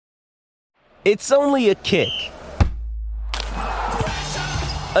It's only a kick,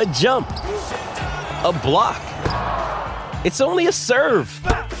 a jump, a block. It's only a serve.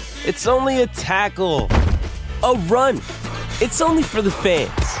 It's only a tackle, a run. It's only for the fans.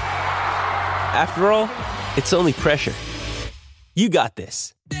 After all, it's only pressure. You got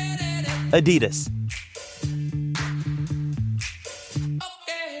this. Adidas.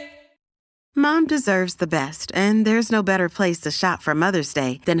 Mom deserves the best, and there's no better place to shop for Mother's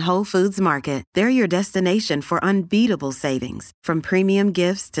Day than Whole Foods Market. They're your destination for unbeatable savings, from premium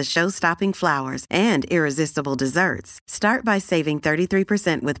gifts to show-stopping flowers and irresistible desserts. Start by saving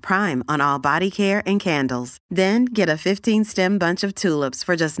 33% with Prime on all body care and candles. Then get a 15-stem bunch of tulips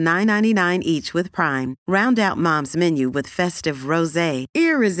for just $9.99 each with Prime. Round out Mom's menu with festive rosé,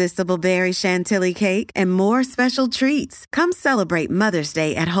 irresistible berry chantilly cake, and more special treats. Come celebrate Mother's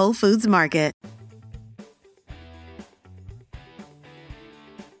Day at Whole Foods Market.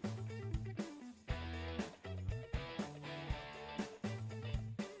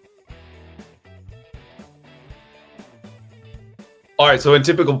 All right, so in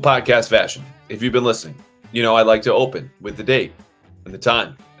typical podcast fashion, if you've been listening, you know I like to open with the date and the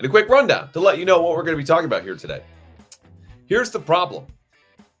time and a quick rundown to let you know what we're going to be talking about here today. Here's the problem.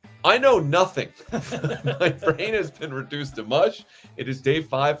 I know nothing. My brain has been reduced to mush. It is day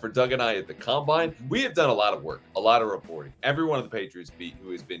 5 for Doug and I at the Combine. We have done a lot of work, a lot of reporting. Everyone on the Patriots beat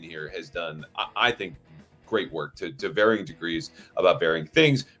who has been here has done, I think, great work to varying degrees about varying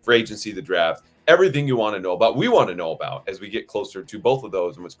things, free agency, the draft, everything you want to know about, we want to know about as we get closer to both of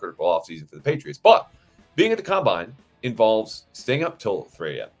those and what's critical offseason for the Patriots. But being at the Combine involves staying up till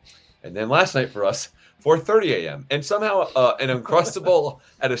 3 a.m. And then last night for us, 4:30 a.m. And somehow an Uncrustable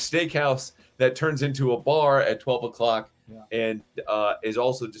at a steakhouse that turns into a bar at 12 o'clock and is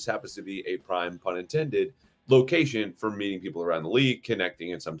also just happens to be a prime, pun intended, location for meeting people around the league,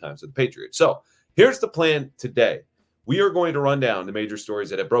 connecting, and sometimes with the Patriots. So here's the plan today. We are going to run down the major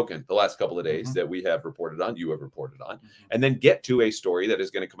stories that have broken the last couple of days that we have reported on, you have reported on, and then get to a story that is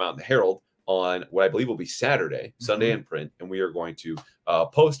going to come out in the Herald on what I believe will be Saturday, Sunday in print, and we are going to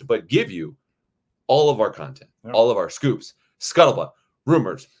post, but give you all of our content, all of our scoops, scuttlebutt,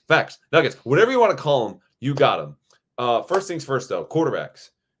 rumors, facts, nuggets, whatever you want to call them, you got them. First things first, though, quarterbacks.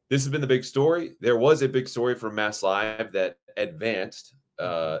 This has been the big story. There was a big story from Mass Live that advanced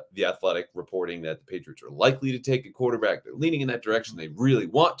the Athletic reporting that the Patriots are likely to take a quarterback. They're leaning in that direction. They really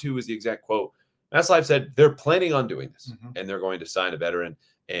want to, is the exact quote. Mass Live said they're planning on doing this, and they're going to sign a veteran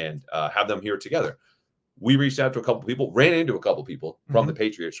and have them here together. We reached out to a couple people, ran into a couple people from the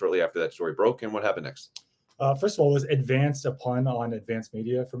Patriots shortly after that story broke. And what happened next? First of all, was advanced a pun on advanced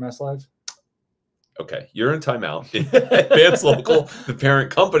media for Mass Live? Okay, you're in timeout. Advanced Local, the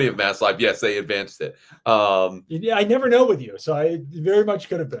parent company of Mass Live. Yes, they advanced it. Yeah, I never know with you, so I very much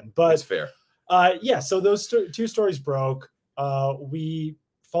could have been. But that's fair. So those two stories broke. We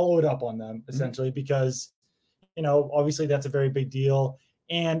followed up on them essentially because, obviously that's a very big deal.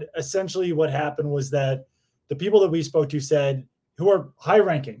 And essentially what happened was that the people that we spoke to said, who are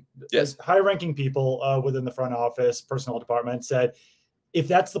high-ranking people within the front office, personnel department, said, if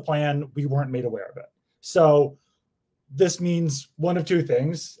that's the plan, we weren't made aware of it. So this means one of two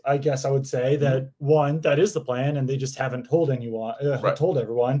things, I guess I would say, that one, that is the plan, and they just haven't told anyone, told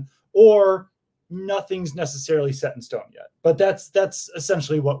everyone, or nothing's necessarily set in stone yet. But that's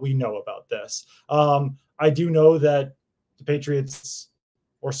essentially what we know about this. I do know that the Patriots,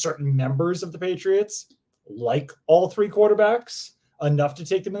 or certain members of the Patriots, like all three quarterbacks enough to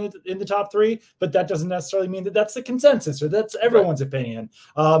take them in the top three, but that doesn't necessarily mean that that's the consensus or that's everyone's opinion.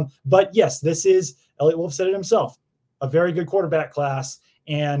 But yes, this is, Elliott Wolf said it himself, a very good quarterback class,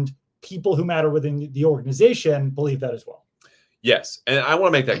 and people who matter within the organization believe that as well. Yes, and I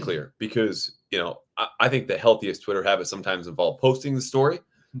want to make that clear because, I think the healthiest Twitter habits sometimes involve posting the story,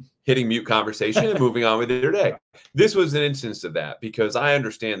 hitting mute conversation, and moving on with their day. This was an instance of that because I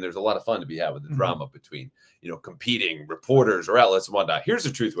understand there's a lot of fun to be had with the drama between, competing reporters or outlets and whatnot. Here's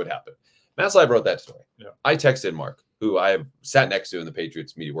the truth: what happened. Mass Live wrote that story. Yeah. I texted Mark, who I have sat next to in the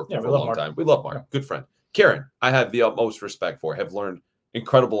Patriots media, worked with for a long time. We love Mark, good friend. Karen, I have the utmost respect for, have learned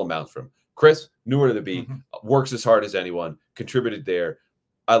incredible amounts from. Chris, newer to the beat, works as hard as anyone, contributed there.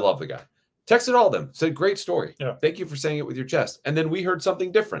 I love the guy. Texted all of them, said, great story. Yeah. Thank you for saying it with your chest. And then we heard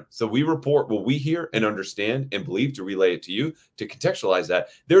something different. So we report what we hear and understand and believe to relay it to you, to contextualize that.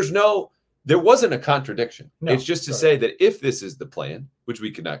 There wasn't a contradiction. No, it's just to say that if this is the plan, which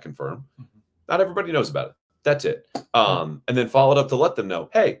we could not confirm, not everybody knows about it. That's it. And then followed up to let them know,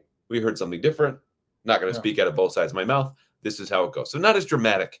 hey, we heard something different. Not going to speak out of both sides of my mouth. This is how it goes. So not as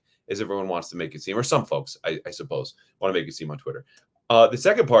dramatic as everyone wants to make it seem, or some folks, I suppose, want to make it seem on Twitter. The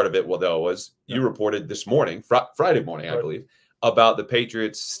second part of it, was you reported this morning, Friday morning, I believe, about the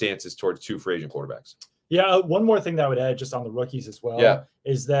Patriots' stances towards 2 free agent quarterbacks. Yeah, one more thing that I would add just on the rookies as well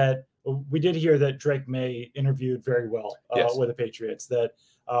is that we did hear that Drake May interviewed very well with the Patriots, that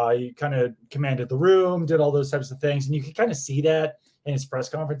he kind of commanded the room, did all those types of things. And you could kind of see that in his press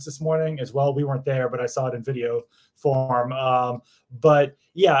conference this morning as well. We weren't there, but I saw it in video form. But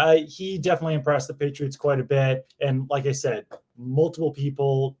yeah, he definitely impressed the Patriots quite a bit. And like I said, multiple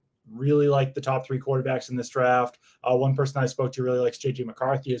people really like the top 3 quarterbacks in this draft. One person I spoke to really likes JJ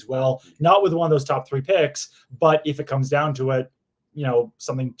McCarthy as well. Not with one of those top 3 picks, but if it comes down to it,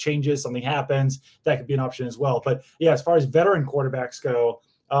 something changes, something happens, that could be an option as well. But yeah, as far as veteran quarterbacks go,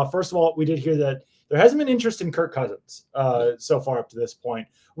 first of all, we did hear that there hasn't been interest in Kirk Cousins so far up to this point,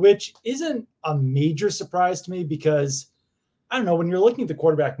 which isn't a major surprise to me because I don't know, when you're looking at the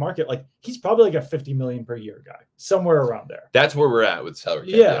quarterback market, like he's probably like a $50 million per year guy, somewhere around there. That's where we're at with salary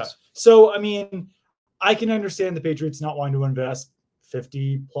cap. Yeah. Yes. So, I mean, I can understand the Patriots not wanting to invest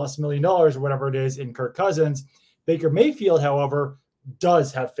 $50+ million or whatever it is in Kirk Cousins. Baker Mayfield, however,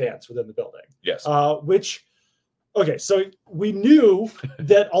 does have fans within the building. Yes. Okay, so we knew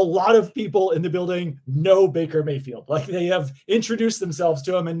that a lot of people in the building know Baker Mayfield. Like they have introduced themselves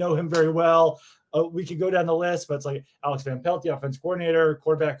to him and know him very well. We could go down the list, but it's like Alex Van Pelt, the offense coordinator,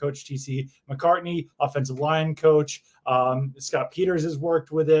 quarterback coach T.C. McCartney, offensive line coach. Scott Peters has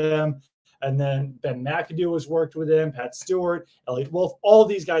worked with him. And then Ben McAdoo has worked with him, Pat Stewart, Elliott Wolf. All of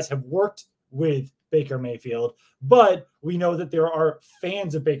these guys have worked with Baker Mayfield, but we know that there are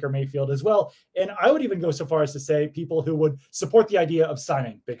fans of Baker Mayfield as well. And I would even go so far as to say people who would support the idea of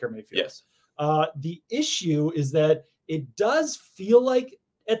signing Baker Mayfield. Yes. The issue is that it does feel like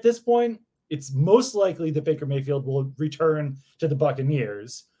at this point, it's most likely that Baker Mayfield will return to the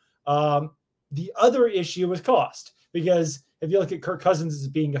Buccaneers. The other issue is cost, because if you look at Kirk Cousins as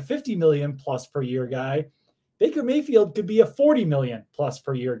being a $50 million plus per year guy, Baker Mayfield could be a $40 million plus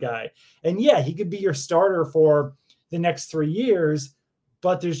per year guy. And yeah, he could be your starter for the next 3 years,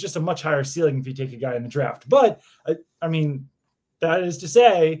 but there's just a much higher ceiling if you take a guy in the draft. But I mean, that is to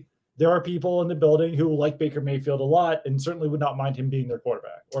say, there are people in the building who like Baker Mayfield a lot and certainly would not mind him being their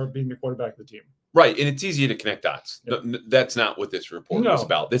quarterback or being the quarterback of the team. Right. And it's easy to connect dots. Yep. That's not what this report is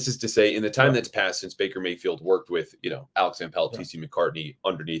about. This is to say, in the time that's passed since Baker Mayfield worked with, Alex Van Pelt, T.C. McCartney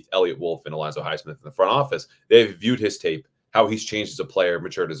underneath Elliott Wolf and Alonzo Highsmith in the front office, they've viewed his tape, how he's changed as a player,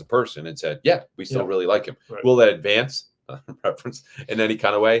 matured as a person, and said, yeah, we still really like him. Right. Will that advance reference in any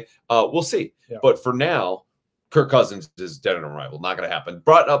kind of way? We'll see. Yeah. But for now, Kirk Cousins is dead on arrival. Not going to happen.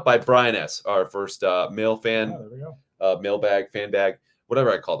 Brought up by Brian S., our first mail fan, there we go. Mailbag, fan bag,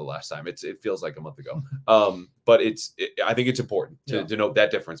 whatever I called it last time. It feels like a month ago. But I think it's important to note that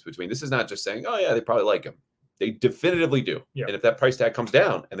difference between, this is not just saying, oh yeah, they probably like him. They definitively do. Yeah. And if that price tag comes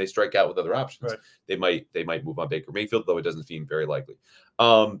down and they strike out with other options, they might move on Baker Mayfield, though it doesn't seem very likely.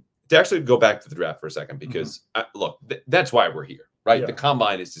 To actually go back to the draft for a second, because look, that's why we're here. Right. Yeah. The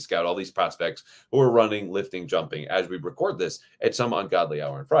combine is to scout all these prospects who are running, lifting, jumping as we record this at some ungodly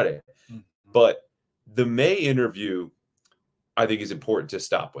hour on Friday. Mm-hmm. But the May interview, I think, is important to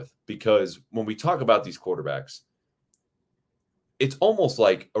stop with, because when we talk about these quarterbacks, it's almost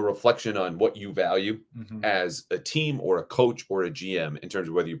like a reflection on what you value as a team or a coach or a GM in terms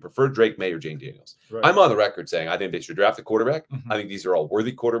of whether you prefer Drake May or Jane Daniels. Right. I'm on the record saying I think they should draft a quarterback. I think these are all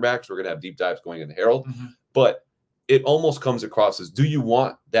worthy quarterbacks. We're going to have deep dives going in the Herald. But it almost comes across as, do you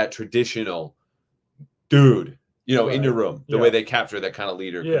want that traditional dude, in your room, the way they capture that kind of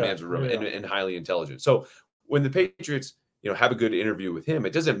leader, commands a room, and highly intelligent. So when the Patriots, have a good interview with him,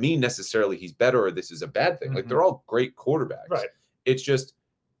 it doesn't mean necessarily he's better or this is a bad thing. Like, they're all great quarterbacks. Right. It's just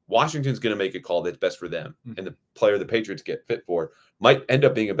Washington's going to make a call that's best for them. And the player the Patriots get fit for might end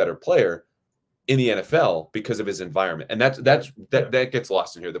up being a better player in the NFL because of his environment. And that gets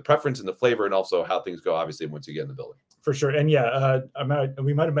lost in here. The preference and the flavor, and also how things go, obviously, once you get in the building. For sure. And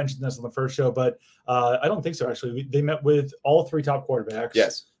we might have mentioned this on the first show, but I don't think so, actually. They met with all 3 top quarterbacks.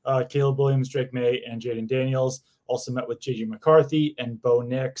 Yes. Caleb Williams, Drake May, and Jaden Daniels. Also met with J.J. McCarthy and Bo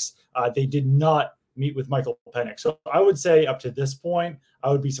Nix. They did not meet with Michael Penix. So I would say up to this point,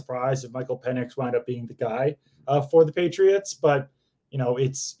 I would be surprised if Michael Penix wound up being the guy for the Patriots. But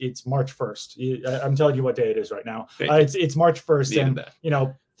it's March 1st. I'm telling you what day it is right now. It's March 1st,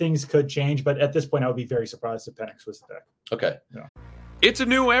 and things could change. But at this point, I would be very surprised if Penix was the pick. Okay. Yeah. It's a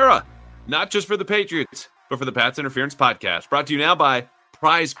new era, not just for the Patriots, but for the Pats Interference Podcast. Brought to you now by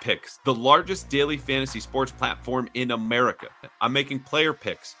Prize Picks, the largest daily fantasy sports platform in America. I'm making player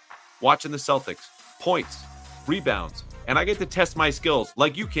picks, watching the Celtics, points, rebounds, and I get to test my skills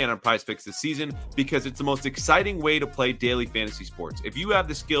like you can on PrizePicks this season because it's the most exciting way to play daily fantasy sports. If you have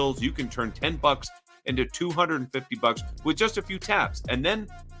the skills, you can turn $10 into $250 with just a few taps. And then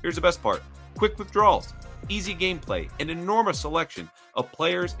here's the best part: quick withdrawals, easy gameplay, an enormous selection of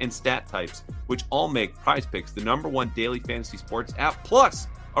players and stat types, which all make PrizePicks the #1 daily fantasy sports app, plus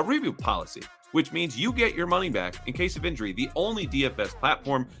a review policy, which means you get your money back in case of injury, the only DFS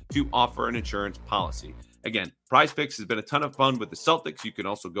platform to offer an insurance policy. Again, PrizePicks has been a ton of fun with the Celtics. You can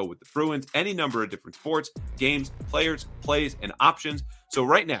also go with the Bruins, any number of different sports, games, players, plays, and options. So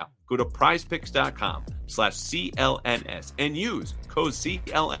right now, go to prizepicks.com/CLNS and use code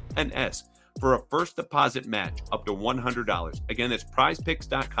CLNS for a first deposit match up to $100. Again, that's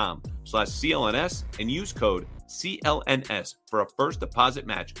prizepicks.com/CLNS and use code CLNS for a first deposit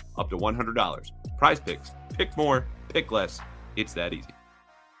match up to $100. PrizePicks, pick more, pick less. It's that easy.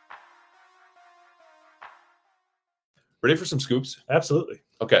 Ready for some scoops? Absolutely.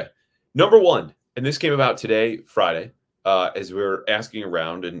 Okay. Number one, and this came about today, Friday, as we were asking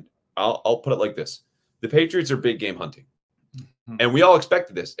around, and I'll put it like this. The Patriots are big game hunting. Mm-hmm. And we all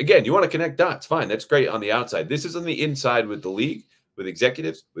expected this. Again, you want to connect dots. Fine. That's great on the outside. This is on the inside with the league, with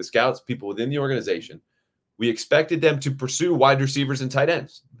executives, with scouts, people within the organization. We expected them to pursue wide receivers and tight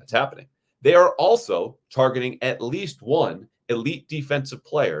ends. That's happening. They are also targeting at least one elite defensive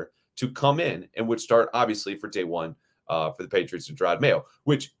player to come in and would start, obviously, for day one. For the Patriots and Gerard Mayo,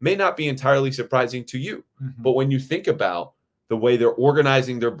 which may not be entirely surprising to you. Mm-hmm. But when you think about the way they're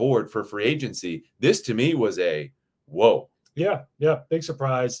organizing their board for free agency, this to me was a whoa. Yeah, big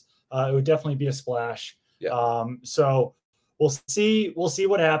surprise. It would definitely be a splash. Yeah. So we'll see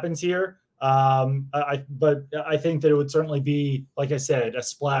what happens here. But I think that it would certainly be, like I said, a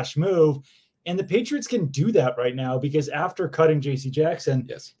splash move. And the Patriots can do that right now because after cutting J.C. Jackson,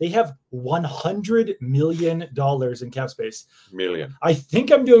 yes, they have $100 million in cap space. Million. I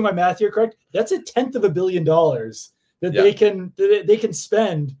think I'm doing my math here correct. That's $1/10 of $1 billion that they can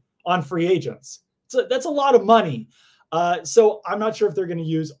spend on free agents. So that's a lot of money. So I'm not sure if they're going to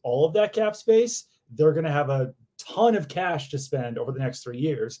use all of that cap space. They're going to have a ton of cash to spend over the next 3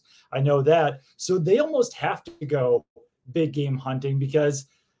 years. I know that. So they almost have to go big game hunting because,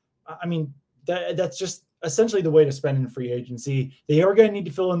 I mean, that's just essentially the way to spend in free agency. They are going to need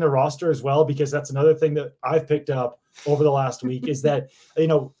to fill in their roster as well, because that's another thing that I've picked up over the last week is that,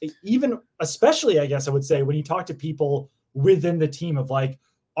 even especially, I guess I would say, when you talk to people within the team of like,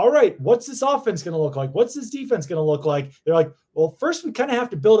 all right, what's this offense going to look like? What's this defense going to look like? They're like, well, first we kind of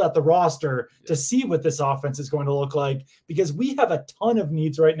have to build out the roster to see what this offense is going to look like, because we have a ton of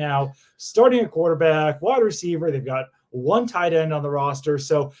needs right now, starting a quarterback, wide receiver. They've got one tight end on the roster.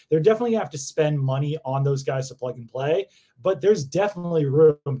 So they're definitely have to spend money on those guys to plug and play, but there's definitely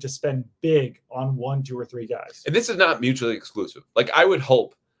room to spend big on 1, 2, or 3 guys. And this is not mutually exclusive. Like, I would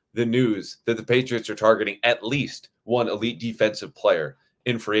hope the news that the Patriots are targeting at least one elite defensive player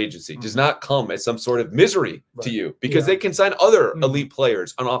in free agency does not come as some sort of misery to you, because they can sign other elite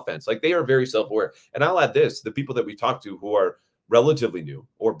players on offense. Like, they are very self-aware. And I'll add this, the people that we talk to who are relatively new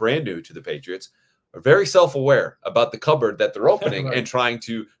or brand new to the Patriots are very self-aware about the cupboard that they're opening and trying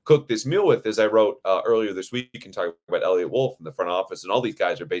to cook this meal with. As I wrote earlier this week, you can talk about Elliot Wolf in the front office, and all these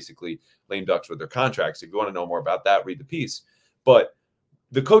guys are basically lame ducks with their contracts. If you want to know more about that, read the piece. But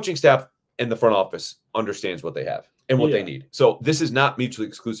the coaching staff and the front office understands what they have and what they need. So this is not mutually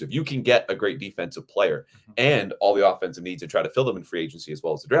exclusive. You can get a great defensive player and all the offensive needs and try to fill them in free agency as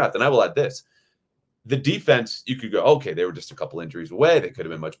well as the draft. And I will add this. The defense, you could go, okay, they were just a couple injuries away. They could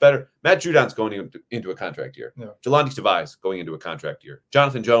have been much better. Matt Judon's going into a contract year. Yeah. Jelani Tavai going into a contract year.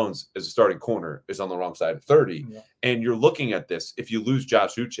 Jonathan Jones, as a starting corner, is on the wrong side of 30. Yeah. And you're looking at this. If you lose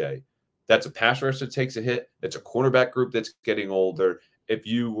Josh Uche, that's a pass rush that takes a hit. That's a cornerback group that's getting older. If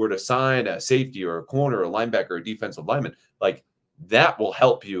you were to sign a safety or a corner or a linebacker or a defensive lineman, like, that will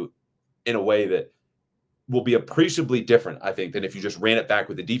help you in a way that will be appreciably different, I think, than if you just ran it back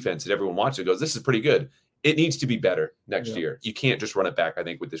with the defense that everyone watches and goes, this is pretty good. It needs to be better next year. You can't just run it back, I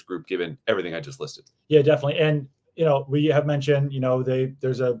think, with this group, given everything I just listed. Yeah, definitely. And, we have mentioned,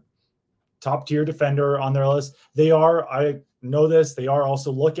 there's a top tier defender on their list. I know this, they are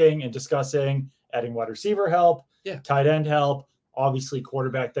also looking and discussing adding wide receiver help, tight end help, obviously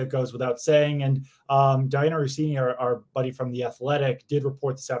quarterback, that goes without saying. And Diana Rossini, our buddy from The Athletic, did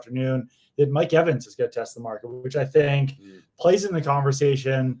report this afternoon that Mike Evans is going to test the market, which I think plays in the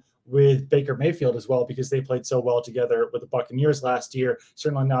conversation with Baker Mayfield as well, because they played so well together with the Buccaneers last year.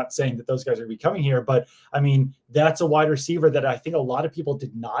 Certainly not saying that those guys are going to be coming here, but I mean, that's a wide receiver that I think a lot of people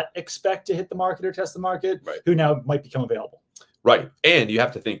did not expect to hit the market or test the market, who now might become available. Right. And you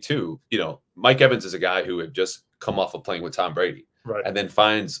have to think too, Mike Evans is a guy who had just come off of playing with Tom Brady, Right. and then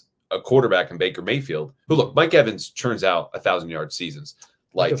finds a quarterback in Baker Mayfield, who, look, Mike Evans churns out 1,000-yard seasons.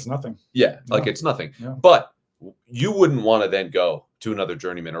 Like it's nothing. Yeah, No. like it's nothing. Yeah. But you wouldn't want to then go to another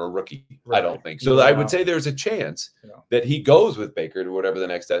journeyman or a rookie, Right. I don't think. So I would say there's a chance that he goes with Baker to whatever the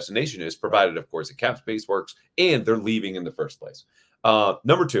next destination is, provided, of course, the cap space works and they're leaving in the first place.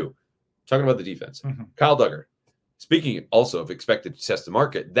 Number 2, talking about the defense, Kyle Duggar. Speaking also of expected to test the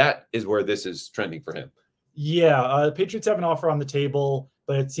market, that is where this is trending for him. Yeah, the Patriots have an offer on the table,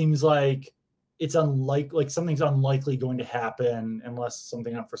 but it seems like it's unlikely, something's unlikely going to happen unless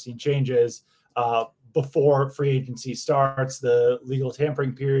something unforeseen changes before free agency starts. The legal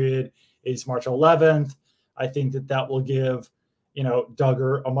tampering period is March 11th. I think that will give,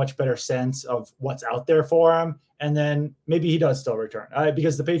 Duggar a much better sense of what's out there for him. And then maybe he does still return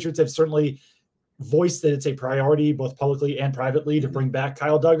because the Patriots have certainly voiced that it's a priority both publicly and privately to bring back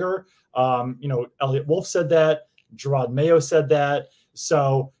Kyle Duggar. Elliot Wolf said that. Gerard Mayo said that.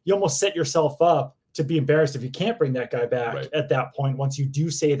 So you almost set yourself up to be embarrassed if you can't bring that guy back at that point once you do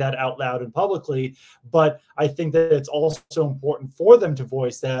say that out loud and publicly. But I think that it's also important for them to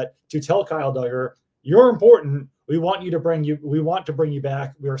voice that, to tell Kyle Duggar, you're important. We want to bring you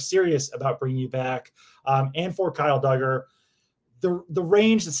back. We are serious about bringing you back. And for Kyle Duggar,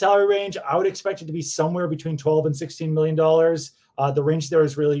 the salary range, I would expect it to be somewhere between $12 and $16 million. The range there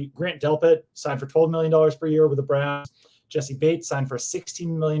is really Grant Delpit signed for $12 million per year with the Browns. Jesse Bates signed for $16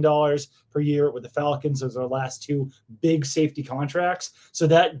 million per year with the Falcons. Those are our last 2 big safety contracts. So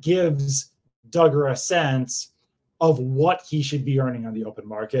that gives Duggar a sense of what he should be earning on the open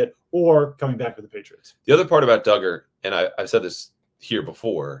market or coming back with the Patriots. The other part about Duggar, and I've said this here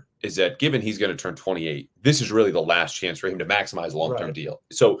before, is that given he's going to turn 28, this is really the last chance for him to maximize a long-term deal.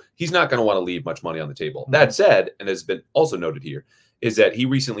 So he's not going to want to leave much money on the table. That said, and has been also noted here, is that he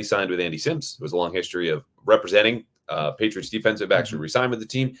recently signed with Andy Sims, who has a long history of representing Patriots defensive backs who resigned with the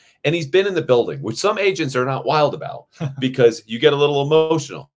team. And he's been in the building, which some agents are not wild about because you get a little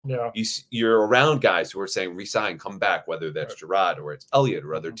emotional. Yeah. You're around guys who are saying resign, come back, whether that's Gerard or it's Elliott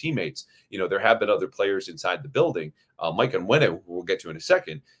or other teammates. There have been other players inside the building. Mike Onwenu, who we'll get to in a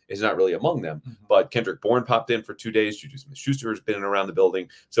second, is not really among them. But Kendrick Bourne popped in for 2 days. Juju Smith-Schuster has been around the building.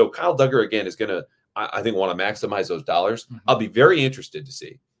 So Kyle Duggar, again, is going to, I think, want to maximize those dollars. I'll be very interested to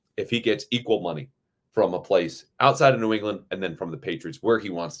see if he gets equal money from a place outside of New England and then from the Patriots where he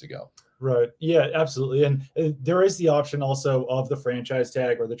wants to go. Right. Yeah, absolutely. And there is the option also of the franchise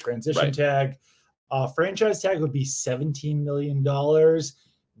tag or the transition tag. Franchise tag would be $17 million.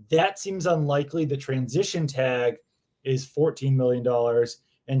 That seems unlikely. The transition tag is $14 million.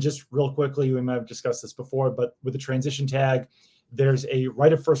 And just real quickly, we might have discussed this before, but with the transition tag, there's a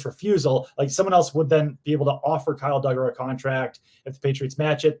right of first refusal. Like someone else would then be able to offer Kyle Duggar a contract. If the Patriots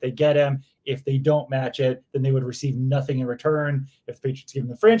match it, they get him. If they don't match it, then they would receive nothing in return. If the Patriots give them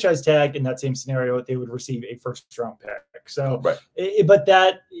the franchise tag, in that same scenario, they would receive a first-round pick. So, but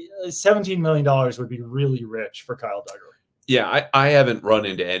that $17 million would be really rich for Kyle Duggar. Yeah, I haven't run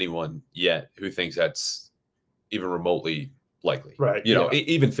into anyone yet who thinks that's even remotely likely. Right.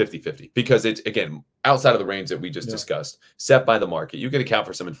 Even 50-50, because it's, again, outside of the range that we just discussed, set by the market. You can account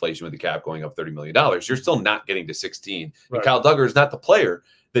for some inflation with the cap going up $30 million. You're still not getting to 16. And Kyle Duggar is not the player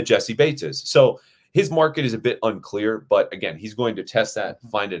that Jesse Bates is. So his market is a bit unclear, but again, he's going to test that,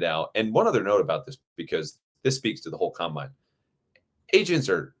 find it out. And one other note about this, because this speaks to the whole combine. Agents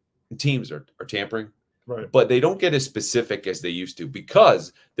teams are tampering. Right. But they don't get as specific as they used to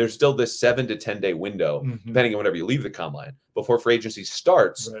because there's still this 7 to 10 day window, depending on whenever you leave the combine, before free agency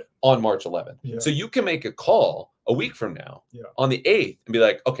starts on March 11th. Yeah. So you can make a call a week from now on the 8th and be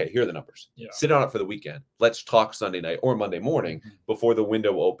like, okay, here are the numbers. Yeah. Sit on it for the weekend. Let's talk Sunday night or Monday morning before the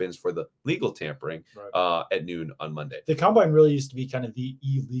window opens for the legal tampering at noon on Monday. The combine really used to be kind of the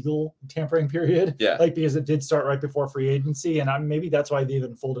illegal tampering period. Yeah. Because it did start right before free agency. And maybe that's why they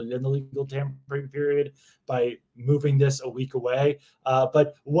even folded in the legal tampering period by moving this a week away.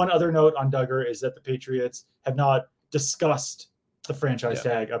 But one other note on Duggar is that the Patriots have not discussed the franchise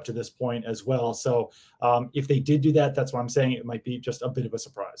tag up to this point as well. So if they did do that, that's why I'm saying it might be just a bit of a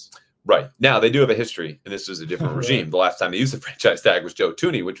surprise. Right. Now, they do have a history, and this was a different regime. The last time they used the franchise tag was Joe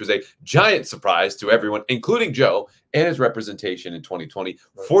Thuney, which was a giant surprise to everyone, including Joe and his representation in 2020,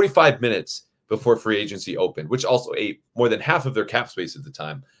 45 minutes before free agency opened, which also ate more than half of their cap space at the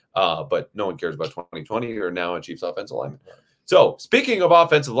time. But no one cares about 2020 or now a Chiefs offensive lineman. So speaking of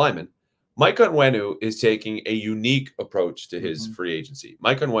offensive linemen, Mike Onwenu is taking a unique approach to his free agency.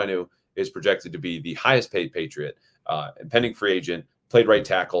 Mike Onwenu is projected to be the highest paid Patriot and pending free agent played right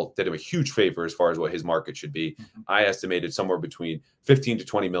tackle, did him a huge favor as far as what his market should be. I estimated somewhere between 15 to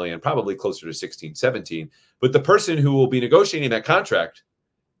 20 million, probably closer to 16, 17. But the person who will be negotiating that contract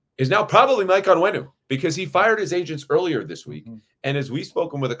is now probably Mike Onwenu, because he fired his agents earlier this week. And as we've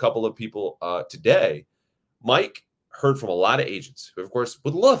spoken with a couple of people today, Mike heard from a lot of agents who, of course,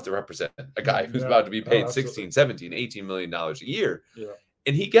 would love to represent a guy who's about to be paid 16, 17, $18 million a year.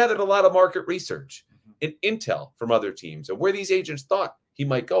 And he gathered a lot of market research and intel from other teams and where these agents thought he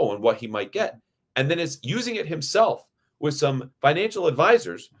might go and what he might get. And then is using it himself with some financial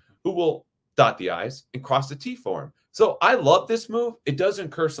advisors who will dot the I's and cross the T for him. So I love this move. It does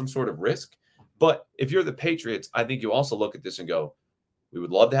incur some sort of risk. But if you're the Patriots, I think you also look at this and go, we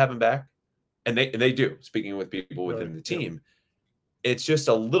would love to have him back. And they do, speaking with people within the team. It's just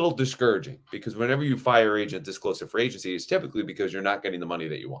a little discouraging because whenever you fire agent this close to free agency, it's typically because you're not getting the money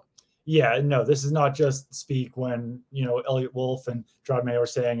that you want. Yeah, no, this is not just speak when, Elliot Wolf and Gerard Mayo are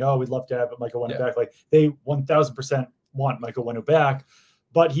saying, oh, we'd love to have Michael Onwenu back. Like, they 1,000% want Michael Onwenu back,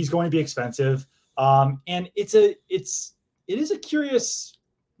 but he's going to be expensive. And it is a curious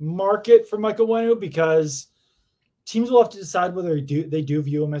market for Michael Onwenu because teams will have to decide whether they do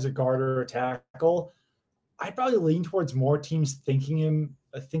view him as a guard or a tackle. I'd probably lean towards more teams thinking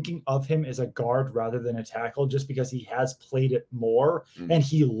of him as a guard rather than a tackle, just because he has played it more and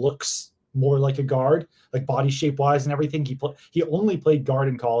he looks more like a guard, like body shape wise and everything. He only played guard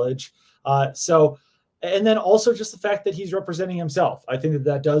in college. And then also just the fact that he's representing himself. I think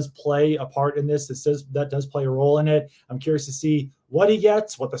that does play a part in this. That does play a role in it. I'm curious to see what he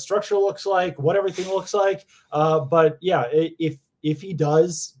gets, what the structure looks like, what everything looks like. But yeah, if he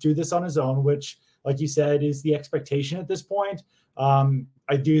does do this on his own, which, like you said, is the expectation at this point,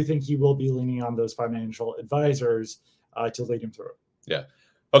 I do think he will be leaning on those financial advisors to lead him through it. Yeah.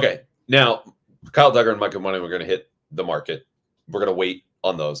 Okay. Now, Kyle Duggar and Michael Onwenu are going to hit the market. We're going to wait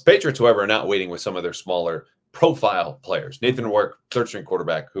on those. Patriots, however, are not waiting with some of their smaller profile players. Nathan Rourke, third-string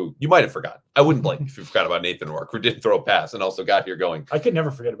quarterback, who you might have forgotten. I wouldn't blame if you forgot about Nathan Rourke, who didn't throw a pass and also got here going. I could never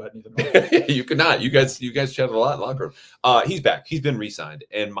forget about Nathan Rourke. You could not. You guys chatted a lot in the locker room. He's back. He's been re-signed.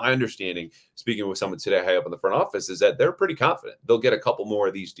 And my understanding, speaking with someone today high up in the front office, is that they're pretty confident they'll get a couple more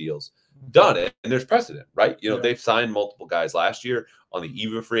of these deals done. And there's precedent, right? They've signed multiple guys last year on the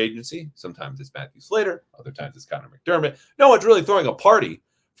eve of free agency. Sometimes it's Matthew Slater. Other times it's Connor McDermott. No one's really throwing a party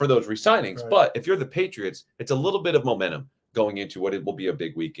for those re-signings. Right. But if you're the Patriots, it's a little bit of momentum going into what it will be a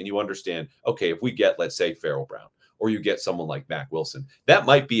big week. And you understand, okay, if we get, let's say, Farrell Brown, or you get someone like Mack Wilson, that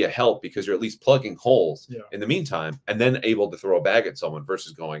might be a help because you're at least plugging holes in the meantime and then able to throw a bag at someone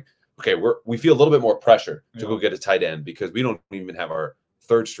versus going, okay, we feel a little bit more pressure to go get a tight end because we don't even have our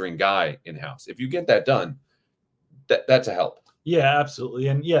third string guy in-house. If you get that done, that's a help. Yeah, absolutely.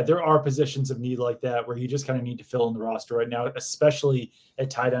 And yeah, there are positions of need like that where you just kind of need to fill in the roster right now, especially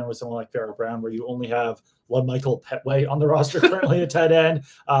at tight end with someone like Farrell Brown, where you only have Michael Petway on the roster currently at tight end,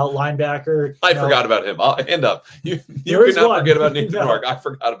 linebacker. I forgot about him. I'll hand up. You could not forget about Nathan Rourke. I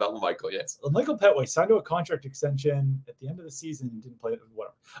forgot about Michael, yes. Michael Petway signed to a contract extension at the end of the season and didn't play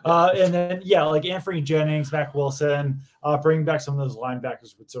whatever. And then, like Anthony Jennings, Mack Wilson, bringing back some of those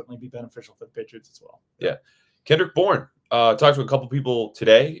linebackers would certainly be beneficial for the Patriots as well. Yeah. Kendrick Bourne. Talked to a couple people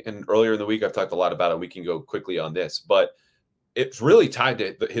today and earlier in the week. I've talked a lot about it. We can go quickly on this, but it's really tied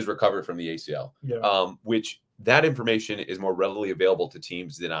to his recovery from the ACL, which that information is more readily available to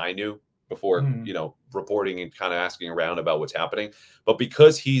teams than I knew before, reporting and kind of asking around about what's happening. But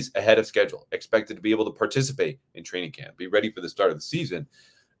because he's ahead of schedule, expected to be able to participate in training camp, be ready for the start of the season,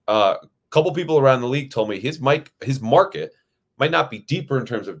 a couple people around the league told me his market might not be deeper in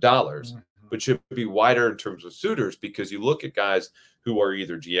terms of dollars, but should be wider in terms of suitors, because you look at guys who are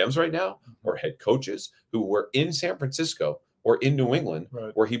either GMs right now or head coaches who were in San Francisco or in New England,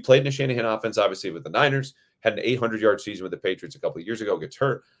 where he played in the Shanahan offense, obviously with the Niners, had an 800-yard season with the Patriots a couple of years ago, gets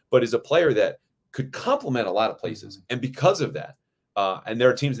hurt, but is a player that could complement a lot of places. And because of that, and there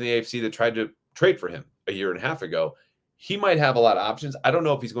are teams in the AFC that tried to trade for him a year and a half ago, he might have a lot of options. I don't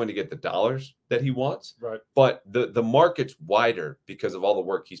know if he's going to get the dollars that he wants, but the market's wider because of all the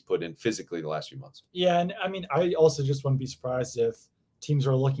work he's put in physically the last few months. Yeah, and I mean, I also just wouldn't be surprised if teams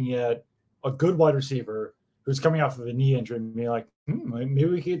are looking at a good wide receiver who's coming off of a knee injury and be like, maybe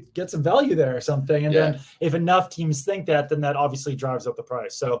we could get some value there or something. And then if enough teams think that, then that obviously drives up the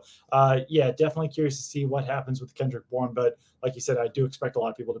price. So, definitely curious to see what happens with Kendrick Bourne. But like you said, I do expect a lot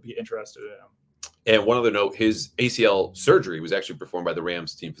of people to be interested in him. And one other note, his ACL surgery was actually performed by the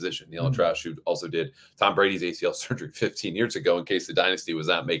Rams team physician, Neil Trash, who also did Tom Brady's ACL surgery 15 years ago, in case the dynasty was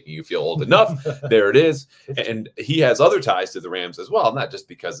not making you feel old enough. There it is. And he has other ties to the Rams as well, not just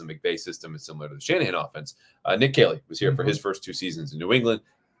because the McVay system is similar to the Shanahan offense. Nick Caley was here for his first 2 seasons in New England.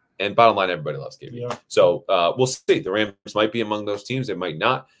 And bottom line, everybody loves KB. Yeah. So we'll see. The Rams might be among those teams. They might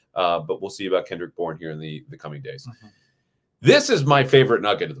not. But we'll see about Kendrick Bourne here in the coming days. This is my favorite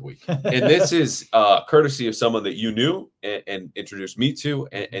nugget of the week. And this is courtesy of someone that you knew and introduced me to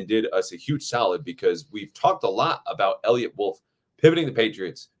and did us a huge solid, because we've talked a lot about Elliott Wolf pivoting the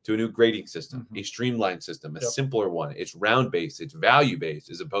Patriots to a new grading system, a streamlined system, a simpler one. It's round-based, it's value-based,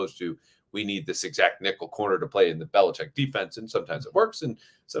 as opposed to we need this exact nickel corner to play in the Belichick defense. And sometimes it works, and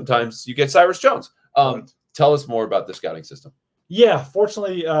sometimes you get Cyrus Jones. Tell us more about the scouting system. Yeah,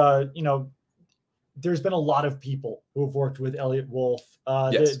 fortunately, there's been a lot of people who have worked with Elliott Wolf.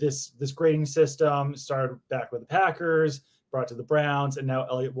 This grading system started back with the Packers, brought to the Browns, and now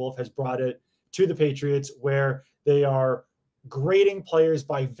Elliott Wolf has brought it to the Patriots, where they are grading players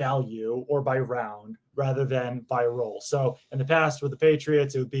by value or by round rather than by role. So in the past with the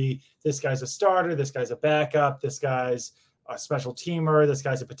Patriots, it would be this guy's a starter, this guy's a backup, this guy's a special teamer, this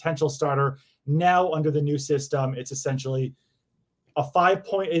guy's a potential starter. Now under the new system, it's essentially a 5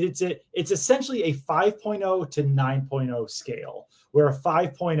 it's essentially a 5.0 to 9.0 scale, where a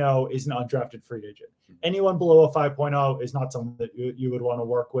 5.0 is an undrafted free agent. Anyone below a 5.0 is not someone that you would want to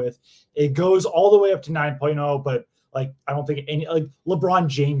work with. It goes all the way up to 9.0, but like, I don't think LeBron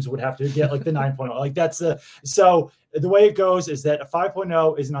James would have to get like the 9.0. Like so the way it goes is that a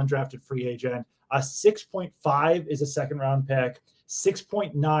 5.0 is an undrafted free agent. A 6.5 is a second round pick.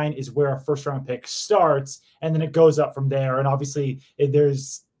 6.9 is where a first round pick starts, and then it goes up from there. And obviously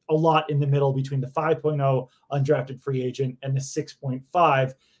there's a lot in the middle between the 5.0 undrafted free agent and the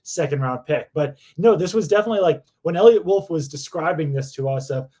 6.5 second round pick. But no, this was definitely like when Elliott Wolf was describing this to us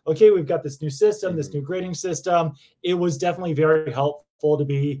of, okay, we've got this new system, this new grading system. It was definitely very helpful to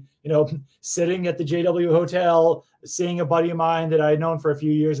be, sitting at the JW Hotel, seeing a buddy of mine that I had known for a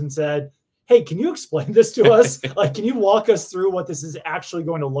few years and said, hey, can you explain this to us? Like, can you walk us through what this is actually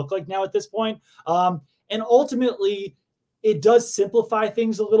going to look like now at this point? And ultimately, it does simplify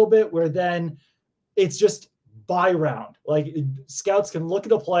things a little bit, where then it's just by round. Like, scouts can look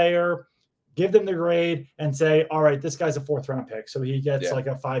at a player, give them the grade, and say, all right, this guy's a 4th round pick, so he gets like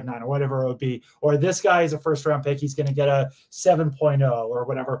a 5.9 or whatever it would be. Or this guy is a 1st round pick, he's going to get a 7.0 or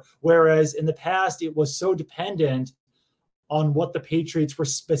whatever. Whereas in the past, it was so dependent on what the Patriots were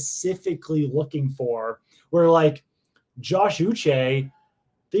specifically looking for, where like Josh Uche,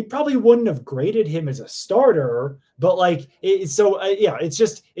 they probably wouldn't have graded him as a starter, but like, it's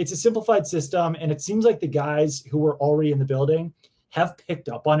a simplified system. And it seems like the guys who were already in the building have picked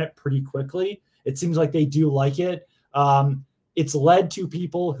up on it pretty quickly. It seems like they do like it. It's led to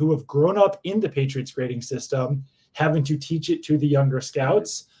people who have grown up in the Patriots grading system having to teach it to the younger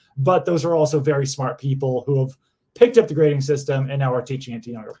scouts, but those are also very smart people who have picked up the grading system and now are teaching it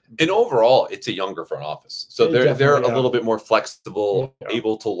to younger people. And overall, it's a younger front office. So they're a little bit more flexible,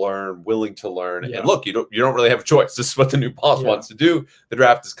 able to learn, willing to learn. And look, you don't really have a choice. This is what the new boss wants to do. The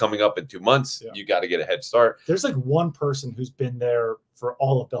draft is coming up in 2 months. You got to get a head start. There's like one person who's been there for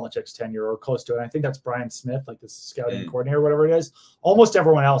all of Belichick's tenure or close to it. And I think that's Brian Smith, like the scouting coordinator, or whatever it is. Almost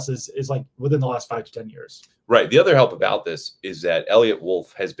everyone else is like within the last 5 to 10 years. Right. The other help about this is that Elliott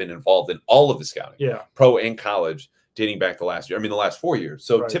Wolf has been involved in all of the scouting, pro and college, dating back to last year. I mean, the last 4 years.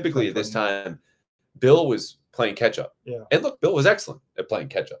 So typically at this time, Bill was playing catch up. And look, Bill was excellent at playing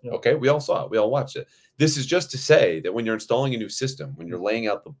catch up. Okay. We all saw it. We all watched it. This is just to say that when you're installing a new system, when you're laying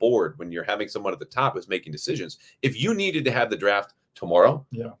out the board, when you're having someone at the top who's making decisions, if you needed to have the draft tomorrow,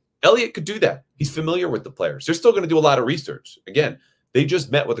 Elliott could do that. He's familiar with the players. They're still going to do a lot of research. Again, they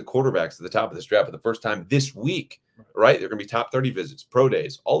just met with the quarterbacks at the top of this draft for the first time this week, right? They're going to be top 30 visits, pro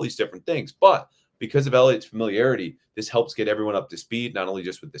days, all these different things. But because of Elliott's familiarity, this helps get everyone up to speed, not only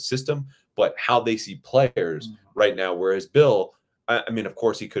just with the system, but how they see players right now. Whereas Bill, I mean, of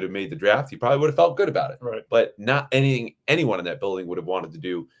course, he could have made the draft. He probably would have felt good about it. Right. But not anyone in that building would have wanted to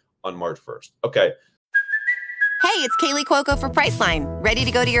do on March 1st. Okay. Hey, it's Kaylee Cuoco for Priceline. Ready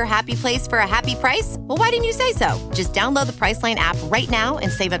to go to your happy place for a happy price? Well, why didn't you say so? Just download the Priceline app right now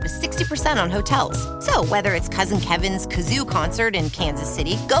and save up to 60% on hotels. So whether it's Cousin Kevin's Kazoo Concert in Kansas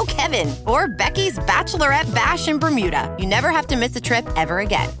City, go Kevin, or Becky's Bachelorette Bash in Bermuda, you never have to miss a trip ever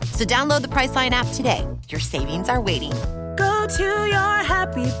again. So download the Priceline app today. Your savings are waiting. Go to your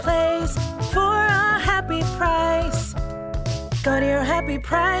happy place for a happy price. Go to your happy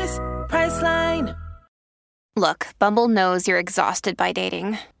price, Priceline. Look, Bumble knows you're exhausted by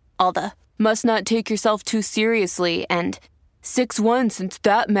dating. All the must not take yourself too seriously, and 6'1" since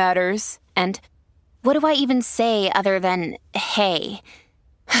that matters, and what do I even say other than, hey?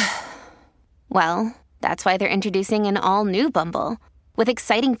 Well, that's why they're introducing an all-new Bumble, with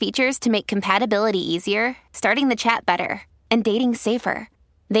exciting features to make compatibility easier, starting the chat better, and dating safer.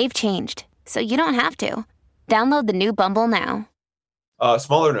 They've changed, so you don't have to. Download the new Bumble now.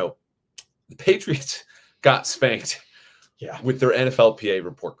 Smaller note, the Patriots got spanked with their NFLPA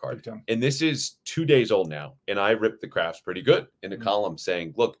report card. And this is 2 days old now. And I ripped the Crafts pretty good in a column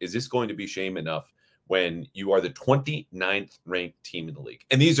saying, look, is this going to be shame enough when you are the 29th ranked team in the league?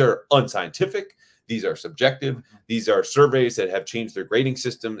 And these are unscientific. These are subjective. These are surveys that have changed their grading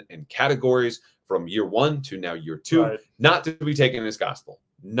system and categories from year 1 to now year 2. Not to be taken as gospel,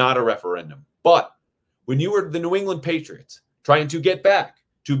 not a referendum. But when you were the New England Patriots trying to get back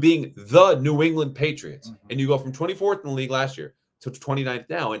to being the New England Patriots, and you go from 24th in the league last year to 29th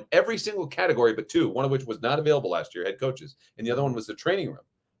now in every single category but 2, one of which was not available last year, head coaches, and the other one was the training room.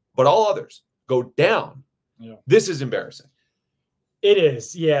 But all others go down. This is embarrassing. It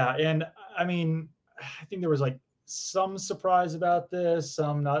is, yeah. And I mean, I think there was like some surprise about this,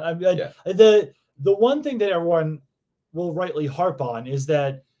 some not. I mean, the one thing that everyone will rightly harp on is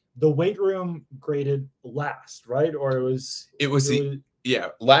that the weight room graded last, right? Or it was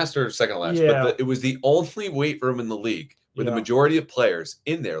last or second last. Yeah. But it was the only weight room in the league where the majority of players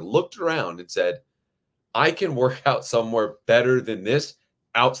in there looked around and said, I can work out somewhere better than this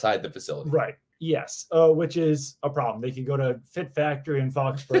outside the facility. Right. Yes. Which is a problem. They can go to Fit Factory in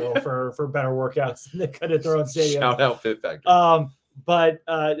Foxborough for better workouts than they could at their own stadium. Shout out Fit Factory. But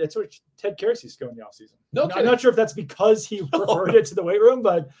that's what Ted Karras used to go in the offseason. No, I'm not sure if that's because he preferred it to the weight room,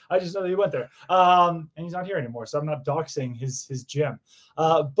 but I just know that he went there. And he's not here anymore, so I'm not doxing his gym.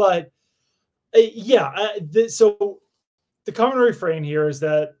 So the common refrain here is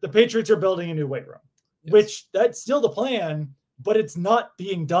that the Patriots are building a new weight room, which that's still the plan, but it's not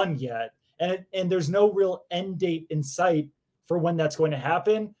being done yet. And there's no real end date in sight for when that's going to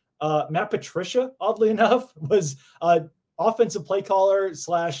happen. Matt Patricia, oddly enough, was offensive play caller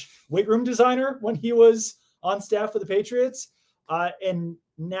 / weight room designer when he was on staff with the Patriots. And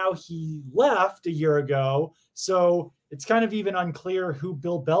now he left a year ago. So it's kind of even unclear who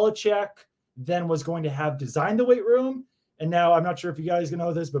Bill Belichick then was going to have designed the weight room. And now I'm not sure if you guys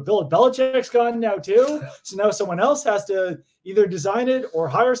know this, but Bill Belichick's gone now too. So now someone else has to either design it or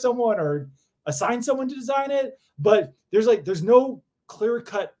hire someone or assign someone to design it. But there's no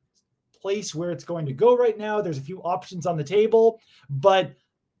clear-cut place where it's going to go right now. There's a few options on the table, but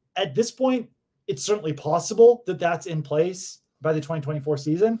at this point, it's certainly possible that that's in place by the 2024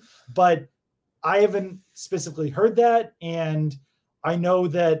 season. But I haven't specifically heard that, and I know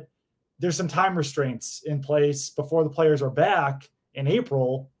that there's some time restraints in place before the players are back in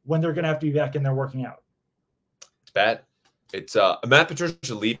April when they're going to have to be back in there working out. It's bad. It's Matt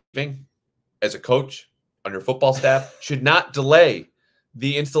Patricia leaving as a coach on your football staff should not delay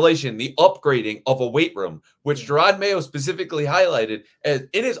the installation, the upgrading of a weight room, which Gerard Mayo specifically highlighted as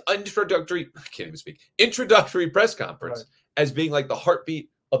in his introductory press conference as being like the heartbeat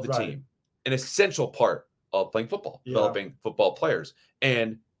of the team, an essential part of playing football, developing football players.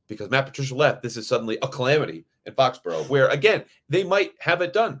 And because Matt Patricia left, this is suddenly a calamity in Foxborough, where, again, they might have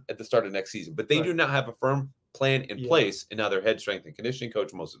it done at the start of next season, but they do not have a firm plan in place. And now their head strength and conditioning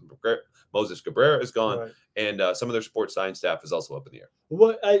coach, Moses Cabrera, is gone, and some of their sports science staff is also up in the air.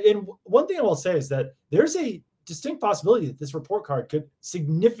 And one thing I will say is that there's a distinct possibility that this report card could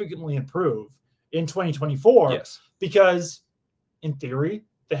significantly improve in 2024. Yes. Because, in theory,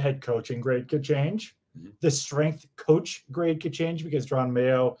 the head coaching grade could change. The strength coach grade could change because John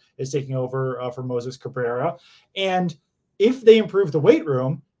Mayo is taking over for Moses Cabrera. And if they improve the weight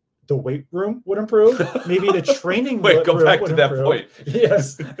room would improve. Maybe the training room go back to that improve. point.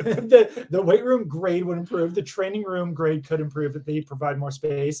 Yes. The weight room grade would improve. The training room grade could improve if they provide more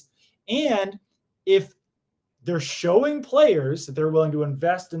space. And if they're showing players that they're willing to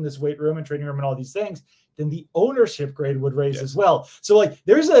invest in this weight room and training room and all these things, then the ownership grade would raise as well. So like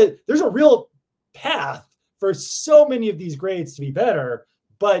there's a real path for so many of these grades to be better,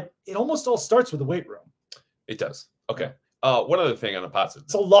 but it almost all starts with the weight room. It does. Okay. One other thing on a positive.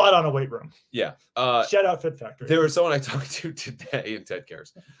 It's a lot on a weight room. Yeah. Shout out Fit Factory. There was someone I talked to today in Ted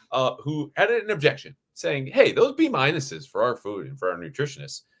Karras who had an objection saying, hey, those B- for our food and for our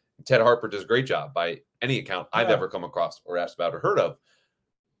nutritionists, Ted Harper does a great job by any account I've ever come across or asked about or heard of.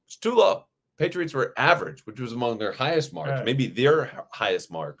 It's too low. Patriots were average, which was among their highest marks, maybe their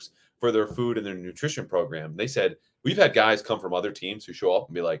highest marks for their food and their nutrition program. They said, we've had guys come from other teams who show up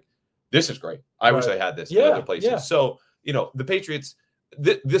and be like, this is great. I wish I had this in other places. Yeah. So, the Patriots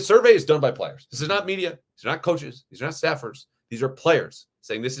the survey is done by players. This is not media. These are not coaches. These are not staffers. These are players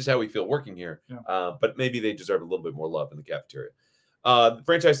saying this is how we feel working here. Yeah. But maybe they deserve a little bit more love in the cafeteria. The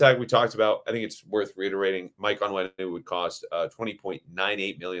franchise tag we talked about, I think it's worth reiterating. Mike Onwenu would cost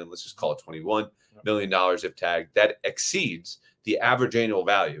 $20.98 million. Let's just call it $21 million if tagged. That exceeds the average annual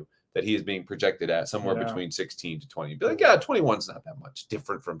value that he is being projected at, somewhere between 16 to 20. Be like, yeah, 21's not that much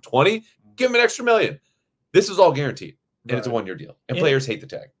different from 20. Give him an extra million. This is all guaranteed. And it's a 1-year deal. And players hate the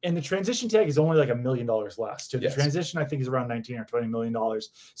tag. And the transition tag is only like $1 million less. So the transition, I think, is around 19 or $20 million.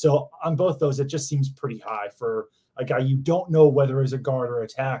 So on both those, it just seems pretty high for a guy you don't know whether is a guard or a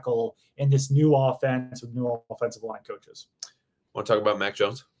tackle in this new offense with new offensive line coaches. Want to talk about Mac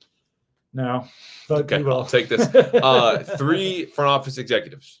Jones? No. But okay, I'll take this. 3 front office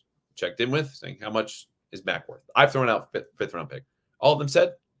executives checked in with saying, how much is Mac worth? I've thrown out fifth round pick. All of them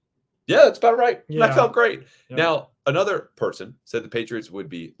said, yeah, that's about right. Yeah. That felt great. Yeah. Now, another person said the Patriots would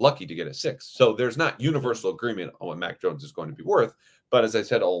be lucky to get a 6. So there's not universal agreement on what Mac Jones is going to be worth. But as I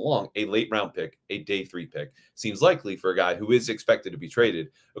said all along, a late round pick, a day 3 pick, seems likely for a guy who is expected to be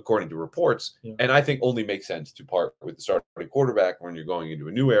traded, according to reports. Yeah. And I think only makes sense to part with the starting quarterback when you're going into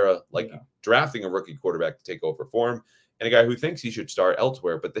a new era, like drafting a rookie quarterback to take over for him, and a guy who thinks he should start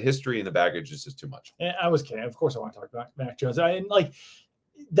elsewhere. But the history and the baggage is just too much. And I was kidding. Of course, I want to talk about Mac Jones.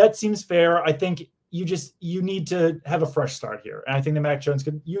 That seems fair. I think you need to have a fresh start here. And I think that Mac Jones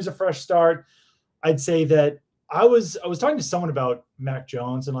could use a fresh start. I'd say that I was talking to someone about Mac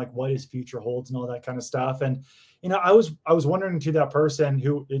Jones and like what his future holds and all that kind of stuff. And, I was wondering to that person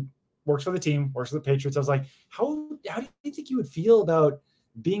who works for the team, works for the Patriots. I was like, how do you think you would feel about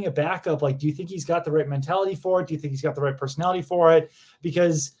being a backup? Like, do you think he's got the right mentality for it? Do you think he's got the right personality for it?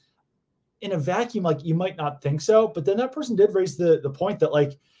 Because in a vacuum, like, you might not think so, but then that person did raise the point that,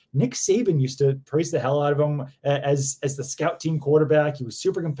 like, Nick Saban used to praise the hell out of him as the scout team quarterback. He was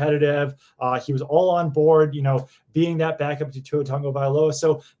super competitive. He was all on board, being that backup to Tua Tagovailoa.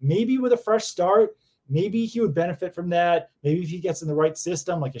 So maybe with a fresh start, maybe he would benefit from that. Maybe if he gets in the right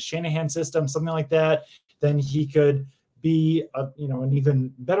system, like a Shanahan system, something like that, then he could be an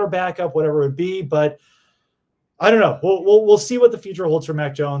even better backup, whatever it would be. But I don't know. We'll see what the future holds for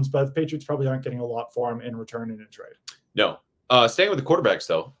Mac Jones, but the Patriots probably aren't getting a lot for him in return in a trade. No. Staying with the quarterbacks,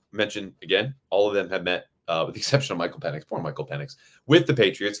 though, mentioned again, all of them have met, with the exception of Michael Penix, poor Michael Penix, with the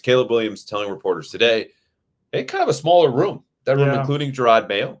Patriots. Caleb Williams telling reporters today, hey, kind of a smaller room. That room including Gerard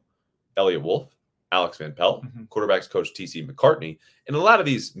Mayo, Elliott Wolf, Alex Van Pelt, quarterbacks coach T.C. McCartney. In a lot of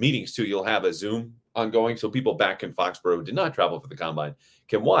these meetings, too, you'll have a Zoom ongoing, so people back in Foxborough who did not travel for the Combine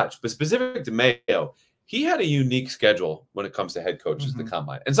can watch. But specific to Mayo, he had a unique schedule when it comes to head coaches at the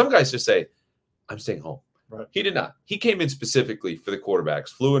Combine. And some guys just say, I'm staying home. Right. He did not. He came in specifically for the quarterbacks,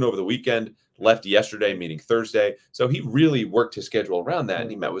 flew in over the weekend, left yesterday, meaning Thursday. So he really worked his schedule around that, and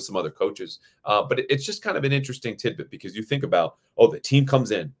he met with some other coaches. But it's just kind of an interesting tidbit because you think about, the team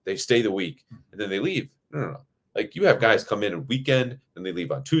comes in, they stay the week, and then they leave. No. Like, you have guys come in a weekend, and they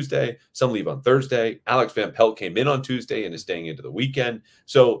leave on Tuesday. Some leave on Thursday. Alex Van Pelt came in on Tuesday and is staying into the weekend.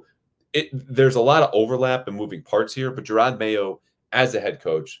 So there's a lot of overlap and moving parts here. But Gerard Mayo, as a head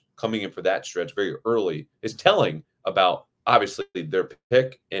coach, coming in for that stretch very early, is telling about, obviously, their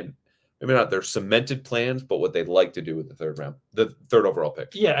pick and maybe not their cemented plans, but what they'd like to do with the third overall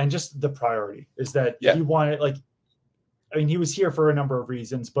pick. Yeah, and just the priority is that he wanted, he was here for a number of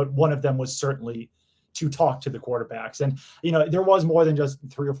reasons, but one of them was certainly to talk to the quarterbacks. And, there was more than just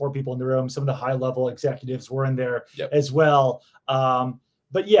 3 or 4 people in the room. Some of the high-level executives were in there as well.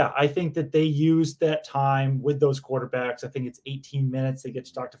 But yeah, I think that they used that time with those quarterbacks. I think it's 18 minutes. They get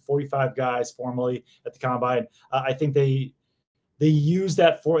to talk to 45 guys formally at the Combine. I think they used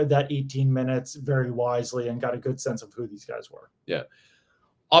that for that 18 minutes very wisely and got a good sense of who these guys were. Yeah.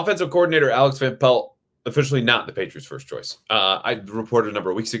 Offensive coordinator Alex Van Pelt, officially not the Patriots' first choice. I reported a number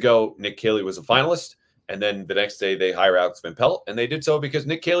of weeks ago, Nick Caley was a finalist. And then the next day they hire Alex Van Pelt, and they did so because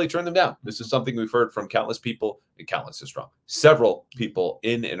Nick Caley turned them down. This is something we've heard from countless people, and countless is strong. Several people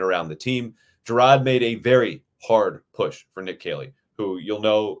in and around the team. Gerard made a very hard push for Nick Caley, who you'll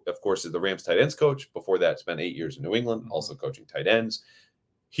know, of course, is the Rams tight ends coach. Before that, spent 8 years in New England, also coaching tight ends.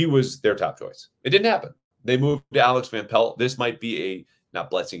 He was their top choice. It didn't happen. They moved to Alex Van Pelt. This might be a, not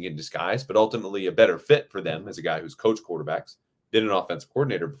blessing in disguise, but ultimately a better fit for them as a guy who's coached quarterbacks, did an offensive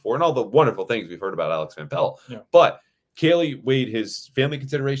coordinator before, and all the wonderful things we've heard about Alex Van Pelt. Yeah. But Caley weighed his family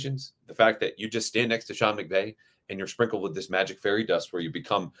considerations, the fact that you just stand next to Sean McVay and you're sprinkled with this magic fairy dust where you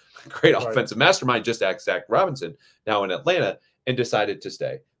become a great offensive mastermind, just asked Zach Robinson now in Atlanta, and decided to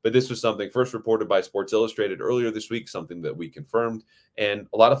stay. But this was something first reported by Sports Illustrated earlier this week, something that we confirmed. And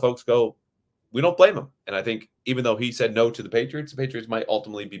a lot of folks go, we don't blame him. And I think even though he said no to the Patriots might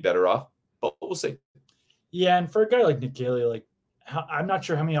ultimately be better off, but we'll see. Yeah, and for a guy like Nick Gailey, like I'm not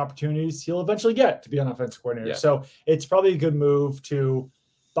sure how many opportunities he'll eventually get to be an offensive coordinator. Yeah. So it's probably a good move to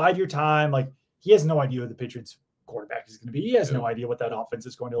bide your time. Like he has no idea who the Patriots quarterback is going to be. He has no idea what that offense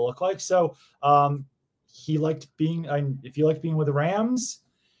is going to look like. So he liked being, if you liked being with the Rams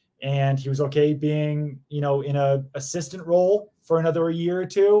and he was okay being, in a assistant role for another year or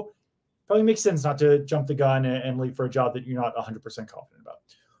two, probably makes sense not to jump the gun and leave for a job that you're not 100% confident about.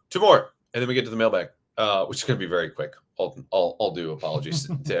 2 more, and then we get to the mailbag, which is going to be very quick. I'll do apologies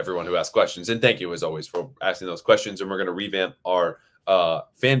to everyone who asked questions, and thank you as always for asking those questions. And we're going to revamp our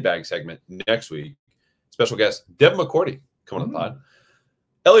fan bag segment next week. Special guest Devin McCourty coming on the pod.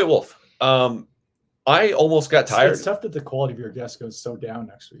 Elliot Wolf. I almost got tired. It's tough that the quality of your guest goes so down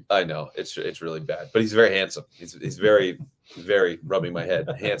next week. I know it's really bad, but he's very handsome. He's very, very rubbing my head.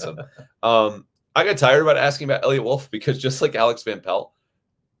 Handsome. I got tired about asking about Elliot Wolf because just like Alex Van Pelt,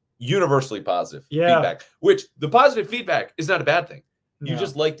 universally positive feedback, which the positive feedback is not a bad thing. You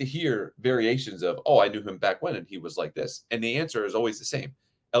just like to hear variations of, I knew him back when and he was like this. And the answer is always the same.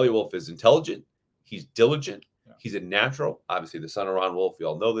 Elliot Wolf is intelligent. He's diligent. Yeah. He's a natural. Obviously, the son of Ron Wolf, we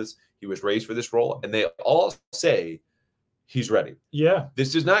all know this. He was raised for this role. And they all say he's ready. Yeah.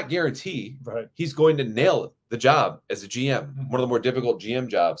 This does not guarantee he's going to nail the job as a GM, one of the more difficult GM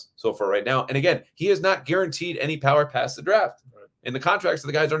jobs so far right now. And again, he is not guaranteed any power past the draft. Right. And the contracts of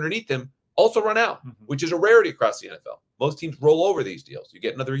the guys underneath him also run out, which is a rarity across the NFL. Most teams roll over these deals. You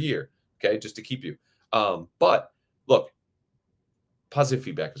get another year, okay, just to keep you. But look, positive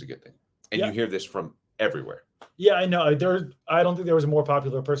feedback is a good thing. And you hear this from everywhere. Yeah, I know. I don't think there was a more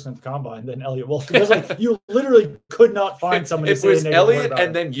popular person at the combine than Elliot Wolf. Because you literally could not find someone to say it was Elliot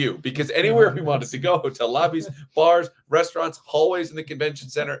and then you, because anywhere we wanted to go, to lobbies, bars, restaurants, hallways in the convention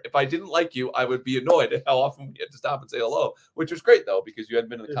center, if I didn't like you, I would be annoyed at how often we had to stop and say hello, which was great, though, because you hadn't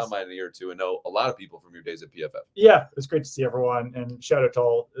been in the combine in a year or two and know a lot of people from your days at PFF. Yeah, it's great to see everyone. And shout out to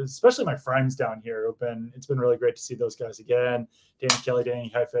all, especially my friends down here. It's been really great to see those guys again. Danny Kelly,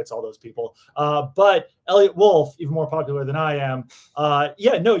 Danny Heifetz, all those people. But Elliot Wolf, even more popular than I am.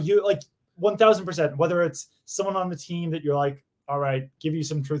 You like 1000%, whether it's someone on the team that you're like, all right, give you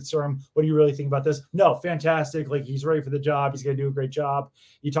some truth serum. What do you really think about this? No, fantastic. Like he's ready for the job. He's going to do a great job.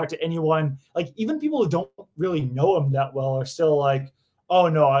 You talk to anyone, like even people who don't really know him that well are still like, oh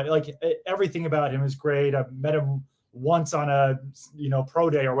no, everything about him is great. I've met him once on a, pro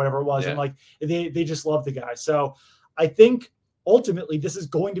day or whatever it was. And like, they just love the guy. So I think ultimately this is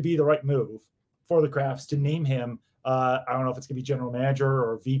going to be the right move for the Crafts to name him. I don't know if it's going to be general manager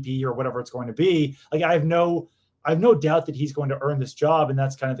or VP or whatever it's going to be. Like I have no doubt that he's going to earn this job. And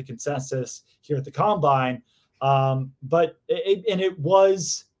that's kind of the consensus here at the combine. But it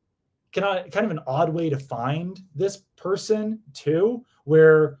was kind of an odd way to find this person too,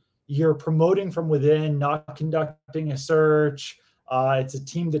 where you're promoting from within, not conducting a search. It's a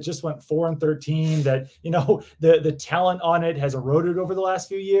team that just went 4-13 that, the talent on it has eroded over the last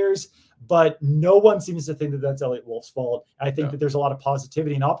few years, but no one seems to think that that's Elliot Wolf's fault. I think that there's a lot of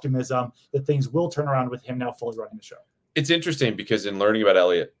positivity and optimism that things will turn around with him now fully running the show. It's interesting because in learning about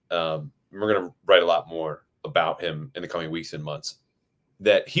Elliot, we're going to write a lot more about him in the coming weeks and months,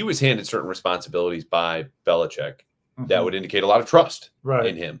 that he was handed certain responsibilities by Belichick that would indicate a lot of trust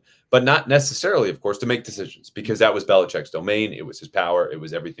in him, but not necessarily, of course, to make decisions, because that was Belichick's domain. It was his power. It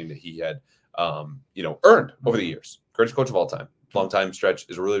was everything that he had, earned over the years. Greatest coach of all time. Long time stretch,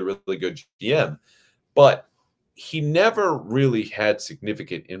 is a really, really good GM, but he never really had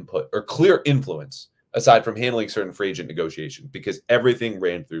significant input or clear influence aside from handling certain free agent negotiations, because everything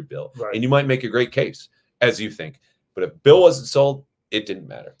ran through Bill. Right. And you might make a great case, as you think, but if Bill wasn't sold, it didn't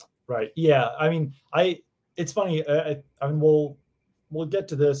matter. Right. Yeah. I mean, it's funny. I mean, we'll get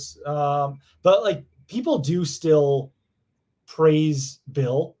to this, but like people do still praise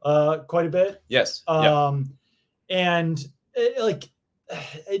Bill quite a bit. Yes. And and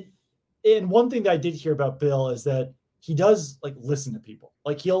one thing that I did hear about Bill is that he does like listen to people.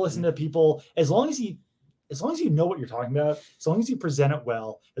 Like he'll listen to people as long as you know what you're talking about, as long as you present it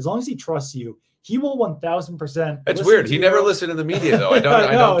well, as long as he trusts you. He will 1000%. That's weird. He never listened to the media though. I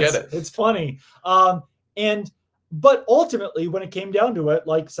don't get it. It's funny. But ultimately, when it came down to it,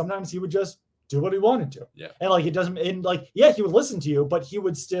 like sometimes he would just do what he wanted to. Yeah. And like it doesn't, and like, yeah, he would listen to you, but he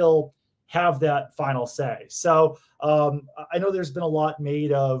would still have that final say. So I know there's been a lot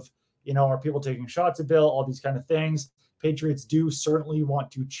made of, are people taking shots at Bill, all these kind of things. Patriots do certainly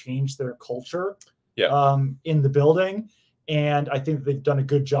want to change their culture in the building. And I think they've done a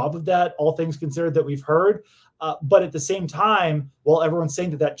good job of that, all things considered that we've heard. But at the same time, while everyone's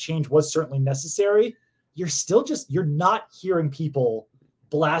saying that change was certainly necessary, you're not hearing people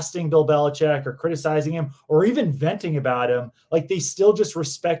blasting Bill Belichick or criticizing him or even venting about him. Like, they still just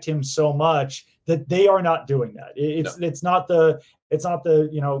respect him so much that they are not doing that. It's not the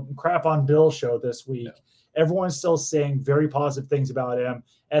crap on Bill show this week. No. Everyone's still saying very positive things about him,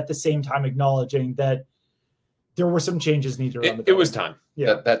 at the same time acknowledging that there were some changes needed around the building. It was time.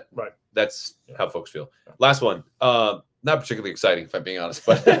 Yeah, right. That's how folks feel. Last one. Not particularly exciting, if I'm being honest,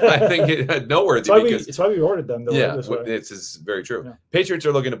 but I think it noteworthy. It's why we ordered them. This is very true. Yeah. Patriots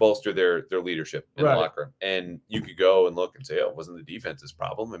are looking to bolster their leadership in the locker room. And you could go and look and say, oh, it wasn't the defense's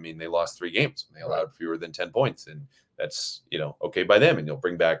problem. I mean, they lost 3 games. They allowed fewer than 10 points. And that's, okay by them. And you'll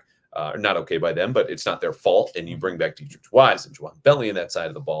bring back, not okay by them, but it's not their fault. And you bring back Dietrich Wise and Juwan Bentley in that side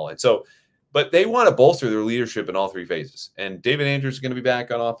of the ball. And so, but they want to bolster their leadership in all 3 phases. And David Andrews is going to be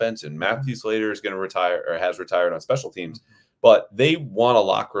back on offense, and Matthew Slater is going to retire or has retired on special teams. But they want a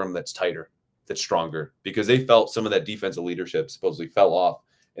locker room that's tighter, that's stronger, because they felt some of that defensive leadership supposedly fell off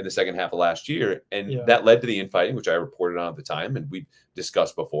in the second half of last year. And that led to the infighting, which I reported on at the time and we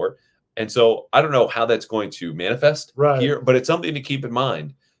discussed before. And so I don't know how that's going to manifest here, but it's something to keep in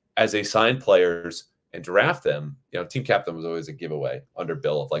mind as they sign players and draft them. Team captain was always a giveaway under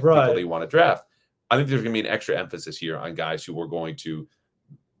Bill of people that you want to draft. I think there's going to be an extra emphasis here on guys who are going to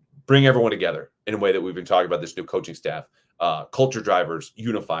bring everyone together in a way that we've been talking about this new coaching staff, culture drivers,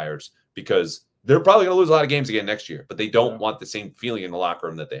 unifiers, because they're probably going to lose a lot of games again next year, but they don't want the same feeling in the locker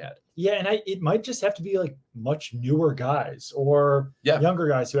room that they had. Yeah, and it might just have to be much newer guys or younger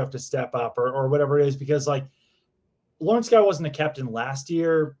guys who have to step up or whatever it is, because Lawrence Guy wasn't a captain last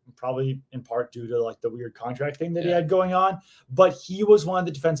year, probably in part due to the weird contract thing that he had going on, but he was one of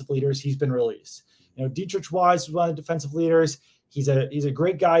the defensive leaders. He's been released. Dietrich Wise was one of the defensive leaders. He's a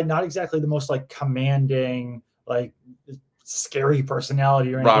great guy, not exactly the most commanding, scary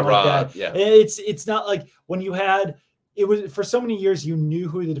personality or anything like that. Yeah. It's not when you had, it was for so many years, you knew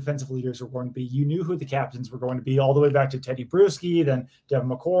who the defensive leaders were going to be. You knew who the captains were going to be, all the way back to Teddy Bruschi, then Devin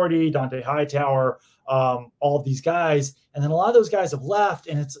McCourty, Dante Hightower, all of these guys. And then a lot of those guys have left,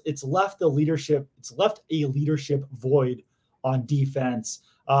 and it's left a leadership void on defense.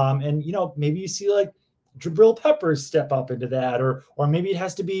 And maybe you see Jabril Peppers step up into that, or maybe it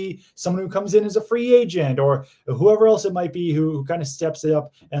has to be someone who comes in as a free agent, or whoever else it might be who kind of steps it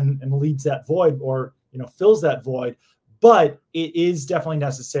up and leads that void, or fills that void. But it is definitely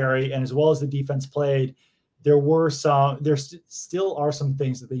necessary. And as well as the defense played, there still are some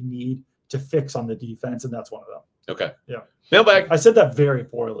things that they need to fix on the defense, and that's one of them. Okay. Yeah. Mailbag. I said that very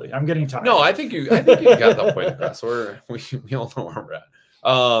poorly. I'm getting tired. No, I think you got the point across. We all know where we're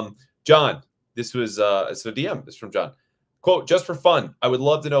at. John, this was it's a DM. This is from John. Quote, just for fun, I would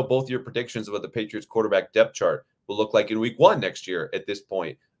love to know both your predictions of what the Patriots quarterback depth chart will look like in week 1 next year at this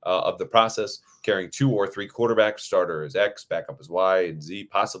point of the process, carrying 2 or 3 quarterbacks, starter as X, backup as Y, and Z,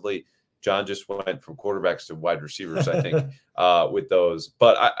 possibly. John just went from quarterbacks to wide receivers, I think, with those.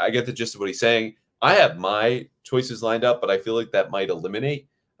 But I get the gist of what he's saying. I have my choices lined up, but I feel like that might eliminate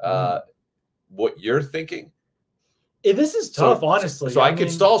what you're thinking. This is tough, honestly. So I could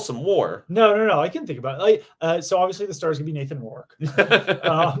stall some more. No. I can think about it. So obviously the starter is going to be Nathan Rourke.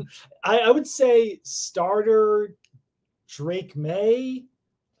 I would say starter Drake May.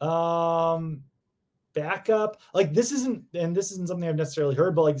 Backup, this isn't something I've necessarily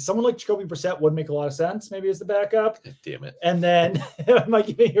heard, but someone like Jacoby Brissett would make a lot of sense, maybe as the backup. Damn it. And then I might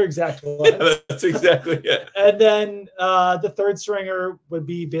give you your exact ones. Yeah, that's exactly it. And then the third stringer would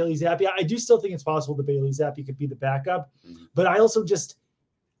be Bailey Zappi. I do still think it's possible that Bailey Zappi could be the backup, but I also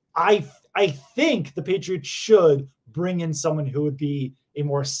I think the Patriots should bring in someone who would be a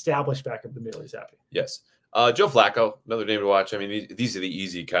more established backup than Bailey Zappi. Yes. Joe Flacco, another name to watch. I mean, these are the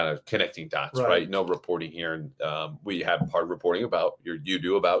easy kind of connecting dots, right? No reporting here. And we have hard reporting about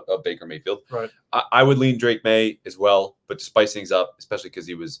Baker Mayfield. Right. I would lean Drake May as well, but to spice things up, especially because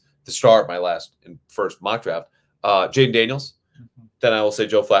he was the star of my last and first mock draft, Jaden Daniels. Then I will say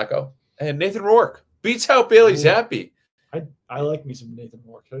Joe Flacco. And Nathan Rourke beats out Bailey Zappi. I like me some Nathan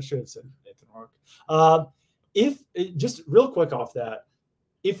Rourke. I should have said Nathan Rourke. If just real quick off that,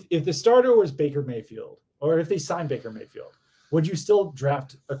 if the starter was Baker Mayfield, or if they signed Baker Mayfield, would you still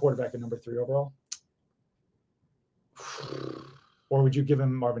draft a quarterback at number 3 overall? Or would you give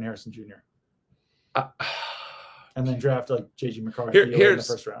him Marvin Harrison Jr.? And then draft J.G. McCarthy in the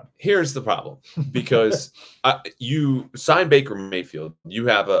first round? Here's the problem. Because you sign Baker Mayfield, you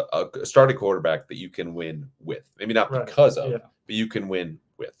have a starting quarterback that you can win with. Maybe not because of, but you can win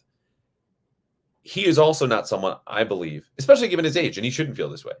with. he is also not someone, I believe, especially given his age, and he shouldn't feel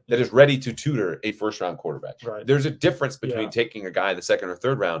this way, that is ready to tutor a first-round quarterback. Right. There's a difference between taking a guy in the second or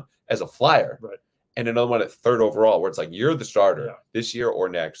third round as a flyer and another one at third overall, where it's like you're the starter this year or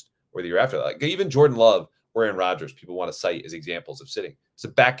next or the year after. Like even Jordan Love or Aaron Rodgers, people want to cite as examples of sitting. It's the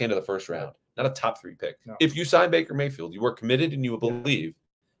back end of the first round, not a top 3 pick. No. If you sign Baker Mayfield, you are committed and you believe,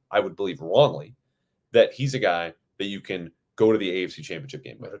 I would believe wrongly, that he's a guy that you can go to the AFC Championship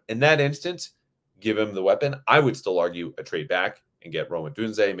game with. In that instance, give him the weapon. I would still argue a trade back and get Rome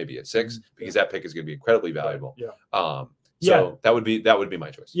Odunze maybe at 6 because that pick is going to be incredibly valuable. So that would be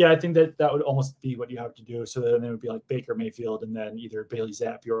my choice. Yeah, I think that would almost be what you have to do. So then it would be like Baker Mayfield and then either Bailey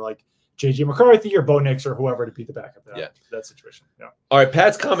Zappi or like JJ McCarthy or Bo Nix or whoever to be the backup that situation. Yeah. All right.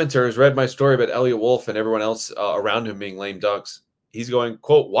 Pat's commenter has read my story about Elliott Wolf and everyone else around him being lame ducks. He's going,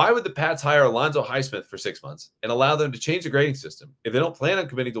 quote, why would the Pats hire Alonzo Highsmith for 6 months and allow them to change the grading system if they don't plan on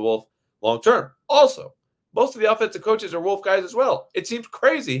committing to Wolf long term? Also, most of the offensive coaches are Wolf guys as well. It seems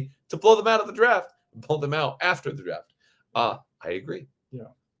crazy to blow them out of the draft and pull them out after the draft. I agree. Yeah.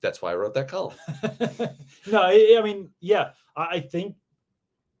 That's why I wrote that column. No, I mean, I think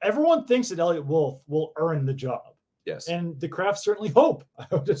everyone thinks that Elliott Wolf will earn the job. Yes. And the Crafts certainly hope, I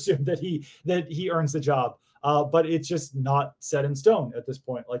would assume, that he earns the job. But it's just not set in stone at this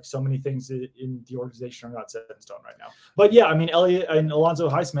point. Like so many things in the organization are not set in stone right now. But yeah, I mean, Elliott and Alonzo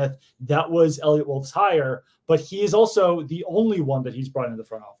Highsmith, that was Elliott Wolf's hire, but he is also the only one that he's brought into the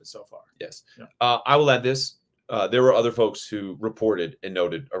front office so far. Yes. Yeah. I will add this. There were other folks who reported and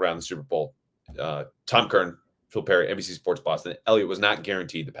noted around the Super Bowl. Tom Kern, Phil Perry, NBC Sports Boston, Elliott was not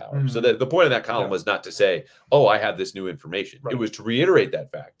guaranteed the power. So the point of that column was not to say, oh, I have this new information. It was to reiterate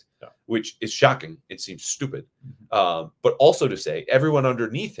that fact. Which is shocking. It seems stupid. But also to say everyone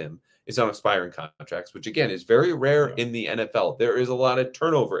underneath him is on expiring contracts, which, again, is very rare in the NFL. There is a lot of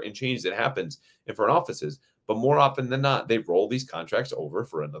turnover and change that happens in front offices. But more often than not, they roll these contracts over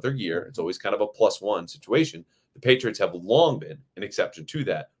for another year. It's always kind of a +1 situation. The Patriots have long been an exception to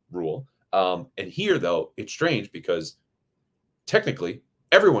that rule. And here, though, it's strange because technically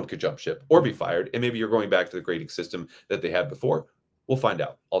everyone could jump ship or be fired. And maybe you're going back to the grading system that they had before. We'll find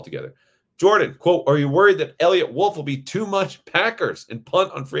out altogether. Jordan, quote, are you worried that Elliott Wolf will be too much Packers and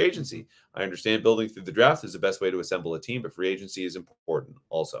punt on free agency? I understand building through the draft is the best way to assemble a team, but free agency is important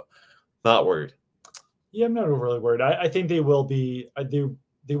also. Not worried. Yeah, I'm not overly worried. I think they will be.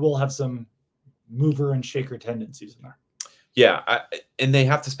 They will have some mover and shaker tendencies in there. Yeah, and they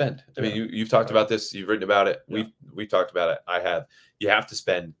have to spend. I mean, you've talked about this. You've written about it. Yeah. We've talked about it. I have. You have to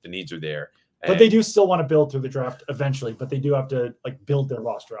spend. The needs are there. But they do still want to build through the draft eventually, but they do have to build their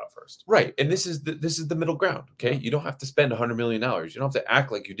roster out first. Right. And this is the middle ground. Okay. You don't have to spend $100 million. You don't have to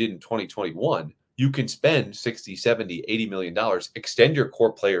act like you did in 2021. You can spend 60, 70, $80 million, extend your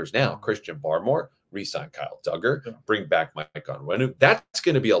core players now. Christian Barmore, re-sign Kyle Duggar, bring back Mike Onwenu. That's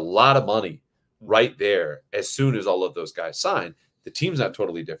going to be a lot of money right there as soon as all of those guys sign. The team's not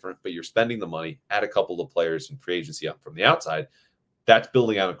totally different, but you're spending the money, add a couple of players in free agency up from the outside. That's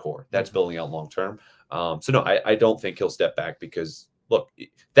building out a core. That's building out long-term. So, no, I don't think he'll step back because, look,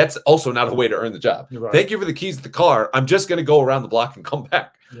 that's also not a way to earn the job. Right. Thank you for the keys to the car. I'm just going to go around the block and come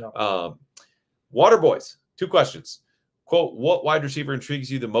back. Yeah. Water Boys, 2 questions. Quote, what wide receiver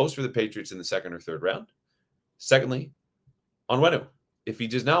intrigues you the most for the Patriots in the second or third round? Secondly, Onwenu, if he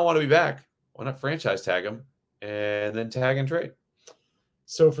does not want to be back, why not franchise tag him and then tag and trade?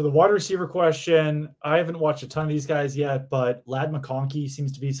 So for the wide receiver question, I haven't watched a ton of these guys yet, but Ladd McConkey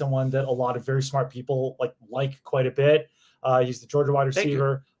seems to be someone that a lot of very smart people like quite a bit. He's the Georgia wide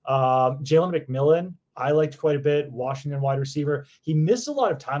receiver. Jalen McMillan, I liked quite a bit. Washington wide receiver. He missed a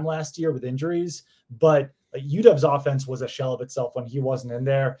lot of time last year with injuries, but UW's offense was a shell of itself when he wasn't in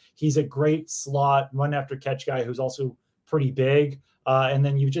there. He's a great slot run after catch guy who's also pretty big. And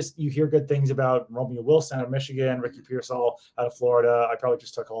then you hear good things about Romeo Wilson out of Michigan, Ricky Pearsall out of Florida. I probably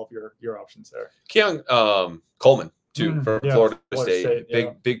just took all of your options there. Keon Coleman too from Florida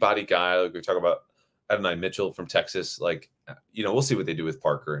State. Big body guy. Like we talk about Adonai Mitchell from Texas. We'll see what they do with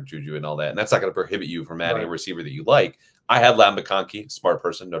Parker and Juju and all that. And that's not going to prohibit you from adding a receiver that you like. I had Ladd McConkey,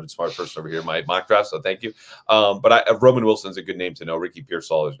 noted smart person over here in my mock draft, so thank you. But Roman Wilson's a good name to know. Ricky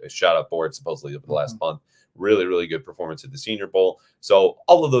Pearsall is shot up board supposedly over the last month. Really, really good performance at the Senior Bowl. So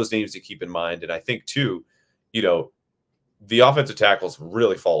all of those names to keep in mind. And I think, too, the offensive tackles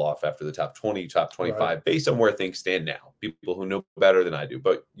really fall off after the top 20, top 25, based on where things stand now. People who know better than I do.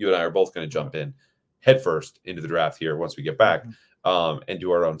 But you and I are both going to jump in head first into the draft here once we get back and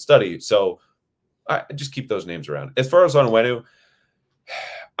do our own study. So I just keep those names around. As far as Onwenu,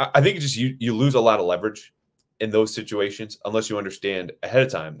 I think you lose a lot of leverage in those situations, unless you understand ahead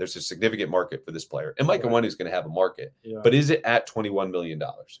of time, there's a significant market for this player. And Micah One is going to have a market, but is it at $21 million?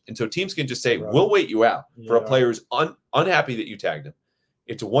 And so teams can just say, we'll wait you out for a player who's unhappy that you tagged him.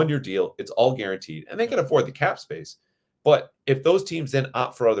 It's a 1-year deal. It's all guaranteed, and they can afford the cap space. But if those teams then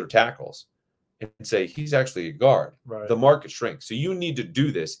opt for other tackles and say he's actually a guard, the market shrinks. So you need to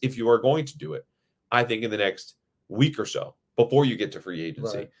do this if you are going to do it, I think, in the next week or so before you get to free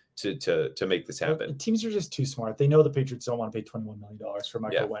agency to make this happen. Teams are just too smart. They know the Patriots don't want to pay $21 million for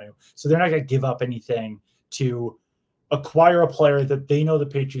Michael Wenu. So they're not going to give up anything to acquire a player that they know the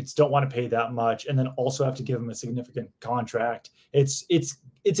Patriots don't want to pay that much and then also have to give him a significant contract. It's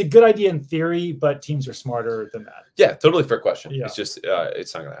a good idea in theory, but teams are smarter than that. Yeah, totally fair question. It's just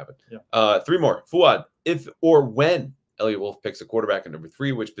it's not going to happen. 3 more. Fuad, if or when Elliott Wolf picks a quarterback at number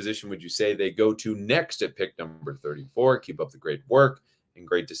 3, which position would you say they go to next at pick number 34? Keep up the great work, and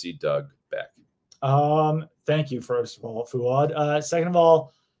great to see Doug back. Thank you, first of all, Fuad. Second of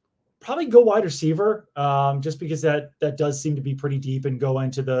all, probably go wide receiver, just because that does seem to be pretty deep and go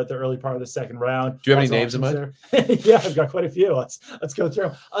into the early part of the second round. Do you have any names in mind? Yeah, I've got quite a few. Let's go through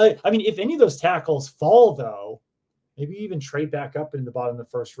them. I mean, if any of those tackles fall, though, maybe even trade back up in the bottom of the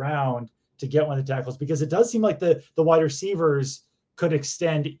first round to get one of the tackles, because it does seem like the wide receivers could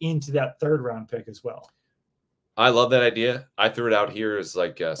extend into that third round pick as well. I love that idea. I threw it out here as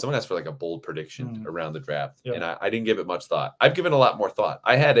like someone asked for like a bold prediction around the draft, and I didn't give it much thought. I've given a lot more thought.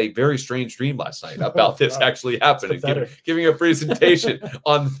 I had a very strange dream last night about this actually happening, giving a presentation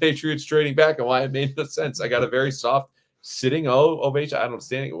on the Patriots trading back and why it made no sense. I got a very soft sitting ovation. I don't know,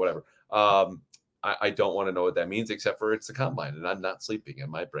 standing or whatever. I don't want to know what that means, except for it's the combine, and I'm not sleeping, and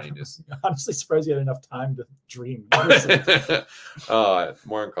my brain is honestly surprised you had enough time to dream.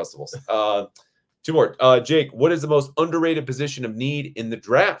 More Uncrustables. 2 more. Jake, what is the most underrated position of need in the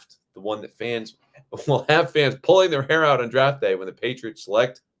draft? The one that fans will have fans pulling their hair out on draft day when the Patriots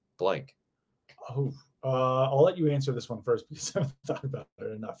select blank. I'll let you answer this one first because I haven't thought about it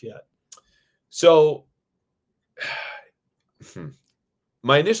enough yet. So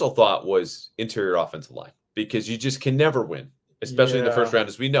my initial thought was interior offensive line, because you just can never win, especially in the first round,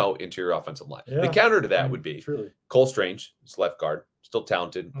 as we know, interior offensive line. The counter to that would be Cole Strange, it's left guard. Still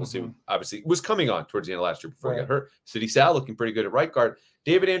talented. We'll see. Obviously, was coming on towards the end of last year before he got hurt. City Sal looking pretty good at right guard.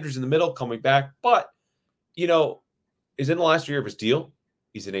 David Andrews in the middle, coming back, but is in the last year of his deal.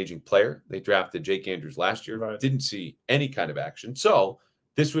 He's an aging player. They drafted Jake Andrews last year. Didn't see any kind of action. So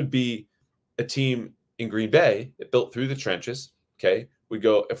this would be a team in Green Bay that built through the trenches. Okay, we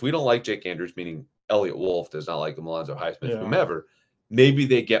go, if we don't like Jake Andrews, meaning Elliott Wolf does not like him, Alonzo Highsmith, whomever. Maybe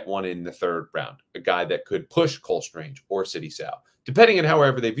they get one in the third round, a guy that could push Cole Strange or City Sal, depending on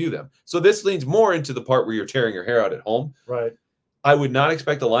however they view them. So this leans more into the part where you're tearing your hair out at home. Right. I would not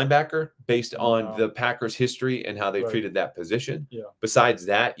expect a linebacker based on the Packers' history and how they've treated that position. Yeah. Besides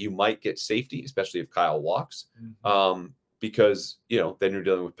that, you might get safety, especially if Kyle walks, because, then you're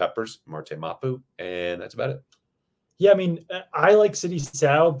dealing with Peppers, Marte Mapu, and that's about it. Yeah, I mean, I like City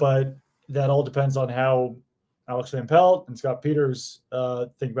Sal, but that all depends on how Alex Van Pelt and Scott Peters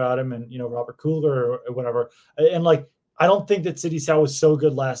think about him, and Robert Kugler or whatever. And I don't think that City Sal was so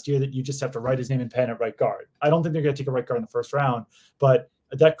good last year that you just have to write his name in pen at right guard. I don't think they're going to take a right guard in the first round, but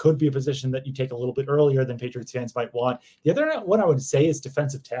that could be a position that you take a little bit earlier than Patriots fans might want. The other one I would say is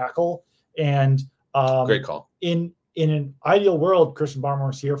defensive tackle, and great call. In an ideal world, Christian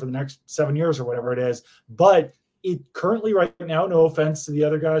Barmore is here for the next 7 years or whatever it is, but it currently right now, no offense to the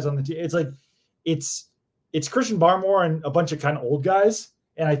other guys on the team, it's Christian Barmore and a bunch of kind of old guys.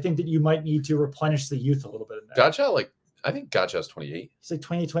 And I think that you might need to replenish the youth a little bit in that. Gotcha. I think Gotcha's 28. He's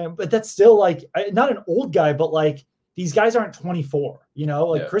 20, but that's still not an old guy, but these guys aren't 24,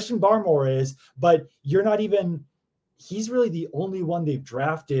 Christian Barmore is, but you're not even, he's really the only one they've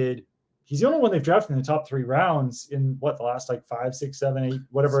drafted. He's the only one they've drafted in the top 3 rounds in the last 5, 6, 7, 8,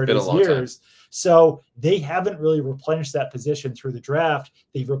 whatever it is years. Time. So they haven't really replenished that position through the draft.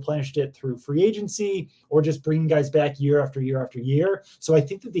 They've replenished it through free agency or just bringing guys back year after year after year. So I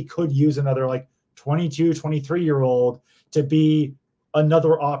think that they could use another 22, 23-year-old to be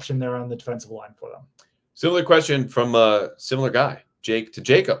another option there on the defensive line for them. Similar question from a similar guy, Jake to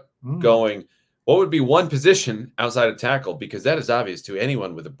Jacob, going, what would be one position outside of tackle? Because that is obvious to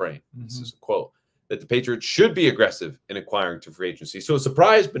anyone with a brain. This is a quote, that the Patriots should be aggressive in acquiring to free agency. So a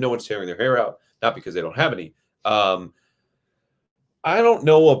surprise, but no one's tearing their hair out, not because they don't have any. I don't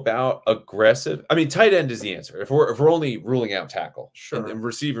know about aggressive. I mean, tight end is the answer. If we're only ruling out tackle, and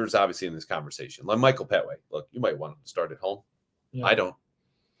receivers obviously in this conversation, like Michael Petway. Look, you might want him to start at home. Yeah. I don't.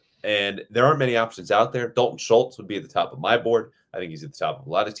 And there aren't many options out there. Dalton Schultz would be at the top of my board. I think he's at the top of a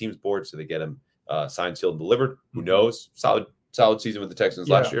lot of teams' boards, so they get him signed, sealed, and delivered. Who knows? Solid season with the Texans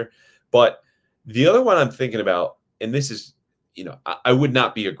last year. But the other one I'm thinking about, and this is, I would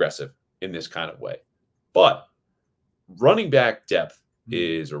not be aggressive in this kind of way, but running back depth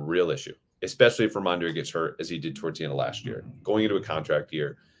is a real issue, especially if Ramondre gets hurt as he did towards the end of last year, going into a contract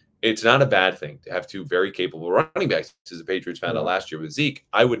year. It's not a bad thing to have two very capable running backs, as the Patriots found out last year with Zeke.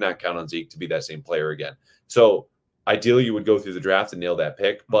 I would not count on Zeke to be that same player again. So ideally, you would go through the draft and nail that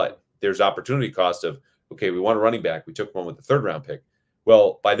pick, but there's opportunity cost of, okay, we want a running back. We took one with the third-round pick.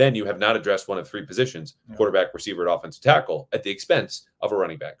 Well, by then, you have not addressed one of three positions, quarterback, receiver, and offensive tackle, at the expense of a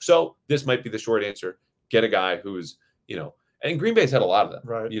running back. So this might be the short answer. Get a guy who's, and Green Bay's had a lot of them.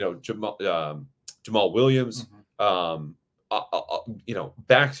 Right. Jamal Williams,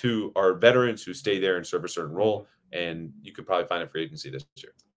 backs who are veterans who stay there and serve a certain role, and you could probably find a free agency this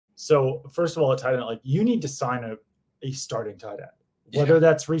year. So first of all, a tight end, you need to sign a starting tight end, whether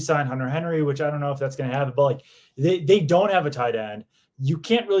that's re-sign Hunter Henry, which I don't know if that's going to happen, but they don't have a tight end. You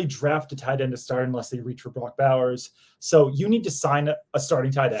can't really draft a tight end to start unless they reach for Brock Bowers. So you need to sign a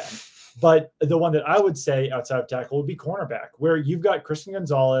starting tight end. But the one that I would say outside of tackle would be cornerback, where you've got Christian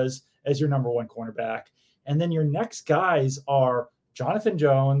Gonzalez as your number one cornerback. And then your next guys are Jonathan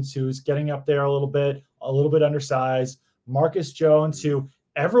Jones, who's getting up there a little bit undersized, Marcus Jones, who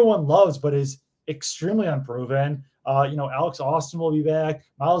everyone loves but is extremely unproven. Alex Austin will be back.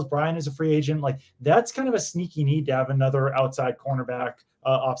 Miles Bryant is a free agent. That's kind of a sneaky need to have another outside cornerback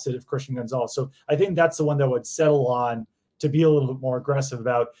opposite of Christian Gonzalez. So I think that's the one that would settle on to be a little bit more aggressive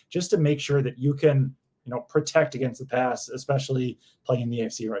about, just to make sure that you can, protect against the pass, especially playing in the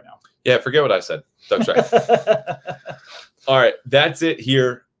AFC right now. Yeah, forget what I said. Doug's right. All right, that's it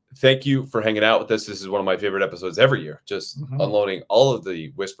here. Thank you for hanging out with us. This is one of my favorite episodes every year, just unloading all of the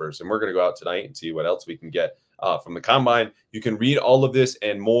whispers. And we're going to go out tonight and see what else we can get from the Combine. You can read all of this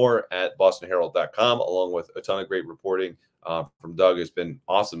and more at bostonherald.com, along with a ton of great reporting from Doug. It's been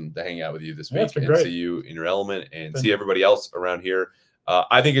awesome to hang out with you this week and see you in your element and see everybody else around here.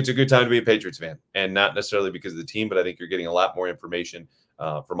 I think it's a good time to be a Patriots fan, and not necessarily because of the team, but I think you're getting a lot more information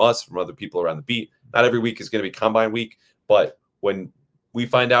from us, from other people around the beat. Not every week is going to be Combine week, but when we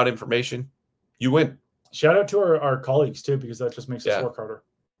find out information, you win. Shout out to our colleagues too, because that just makes us work harder.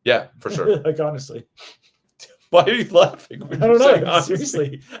 Yeah, for sure. Honestly. Why are you laughing? I don't know.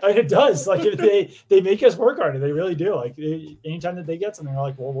 Seriously. It does. They make us work harder. They really do. Anytime that they get something, they're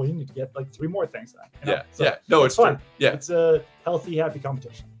like, well, we need to get 3 more things then. No, it's fun. True. Yeah. It's a healthy, happy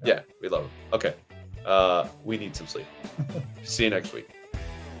competition. Yeah, we love it. Okay. We need some sleep. See you next week.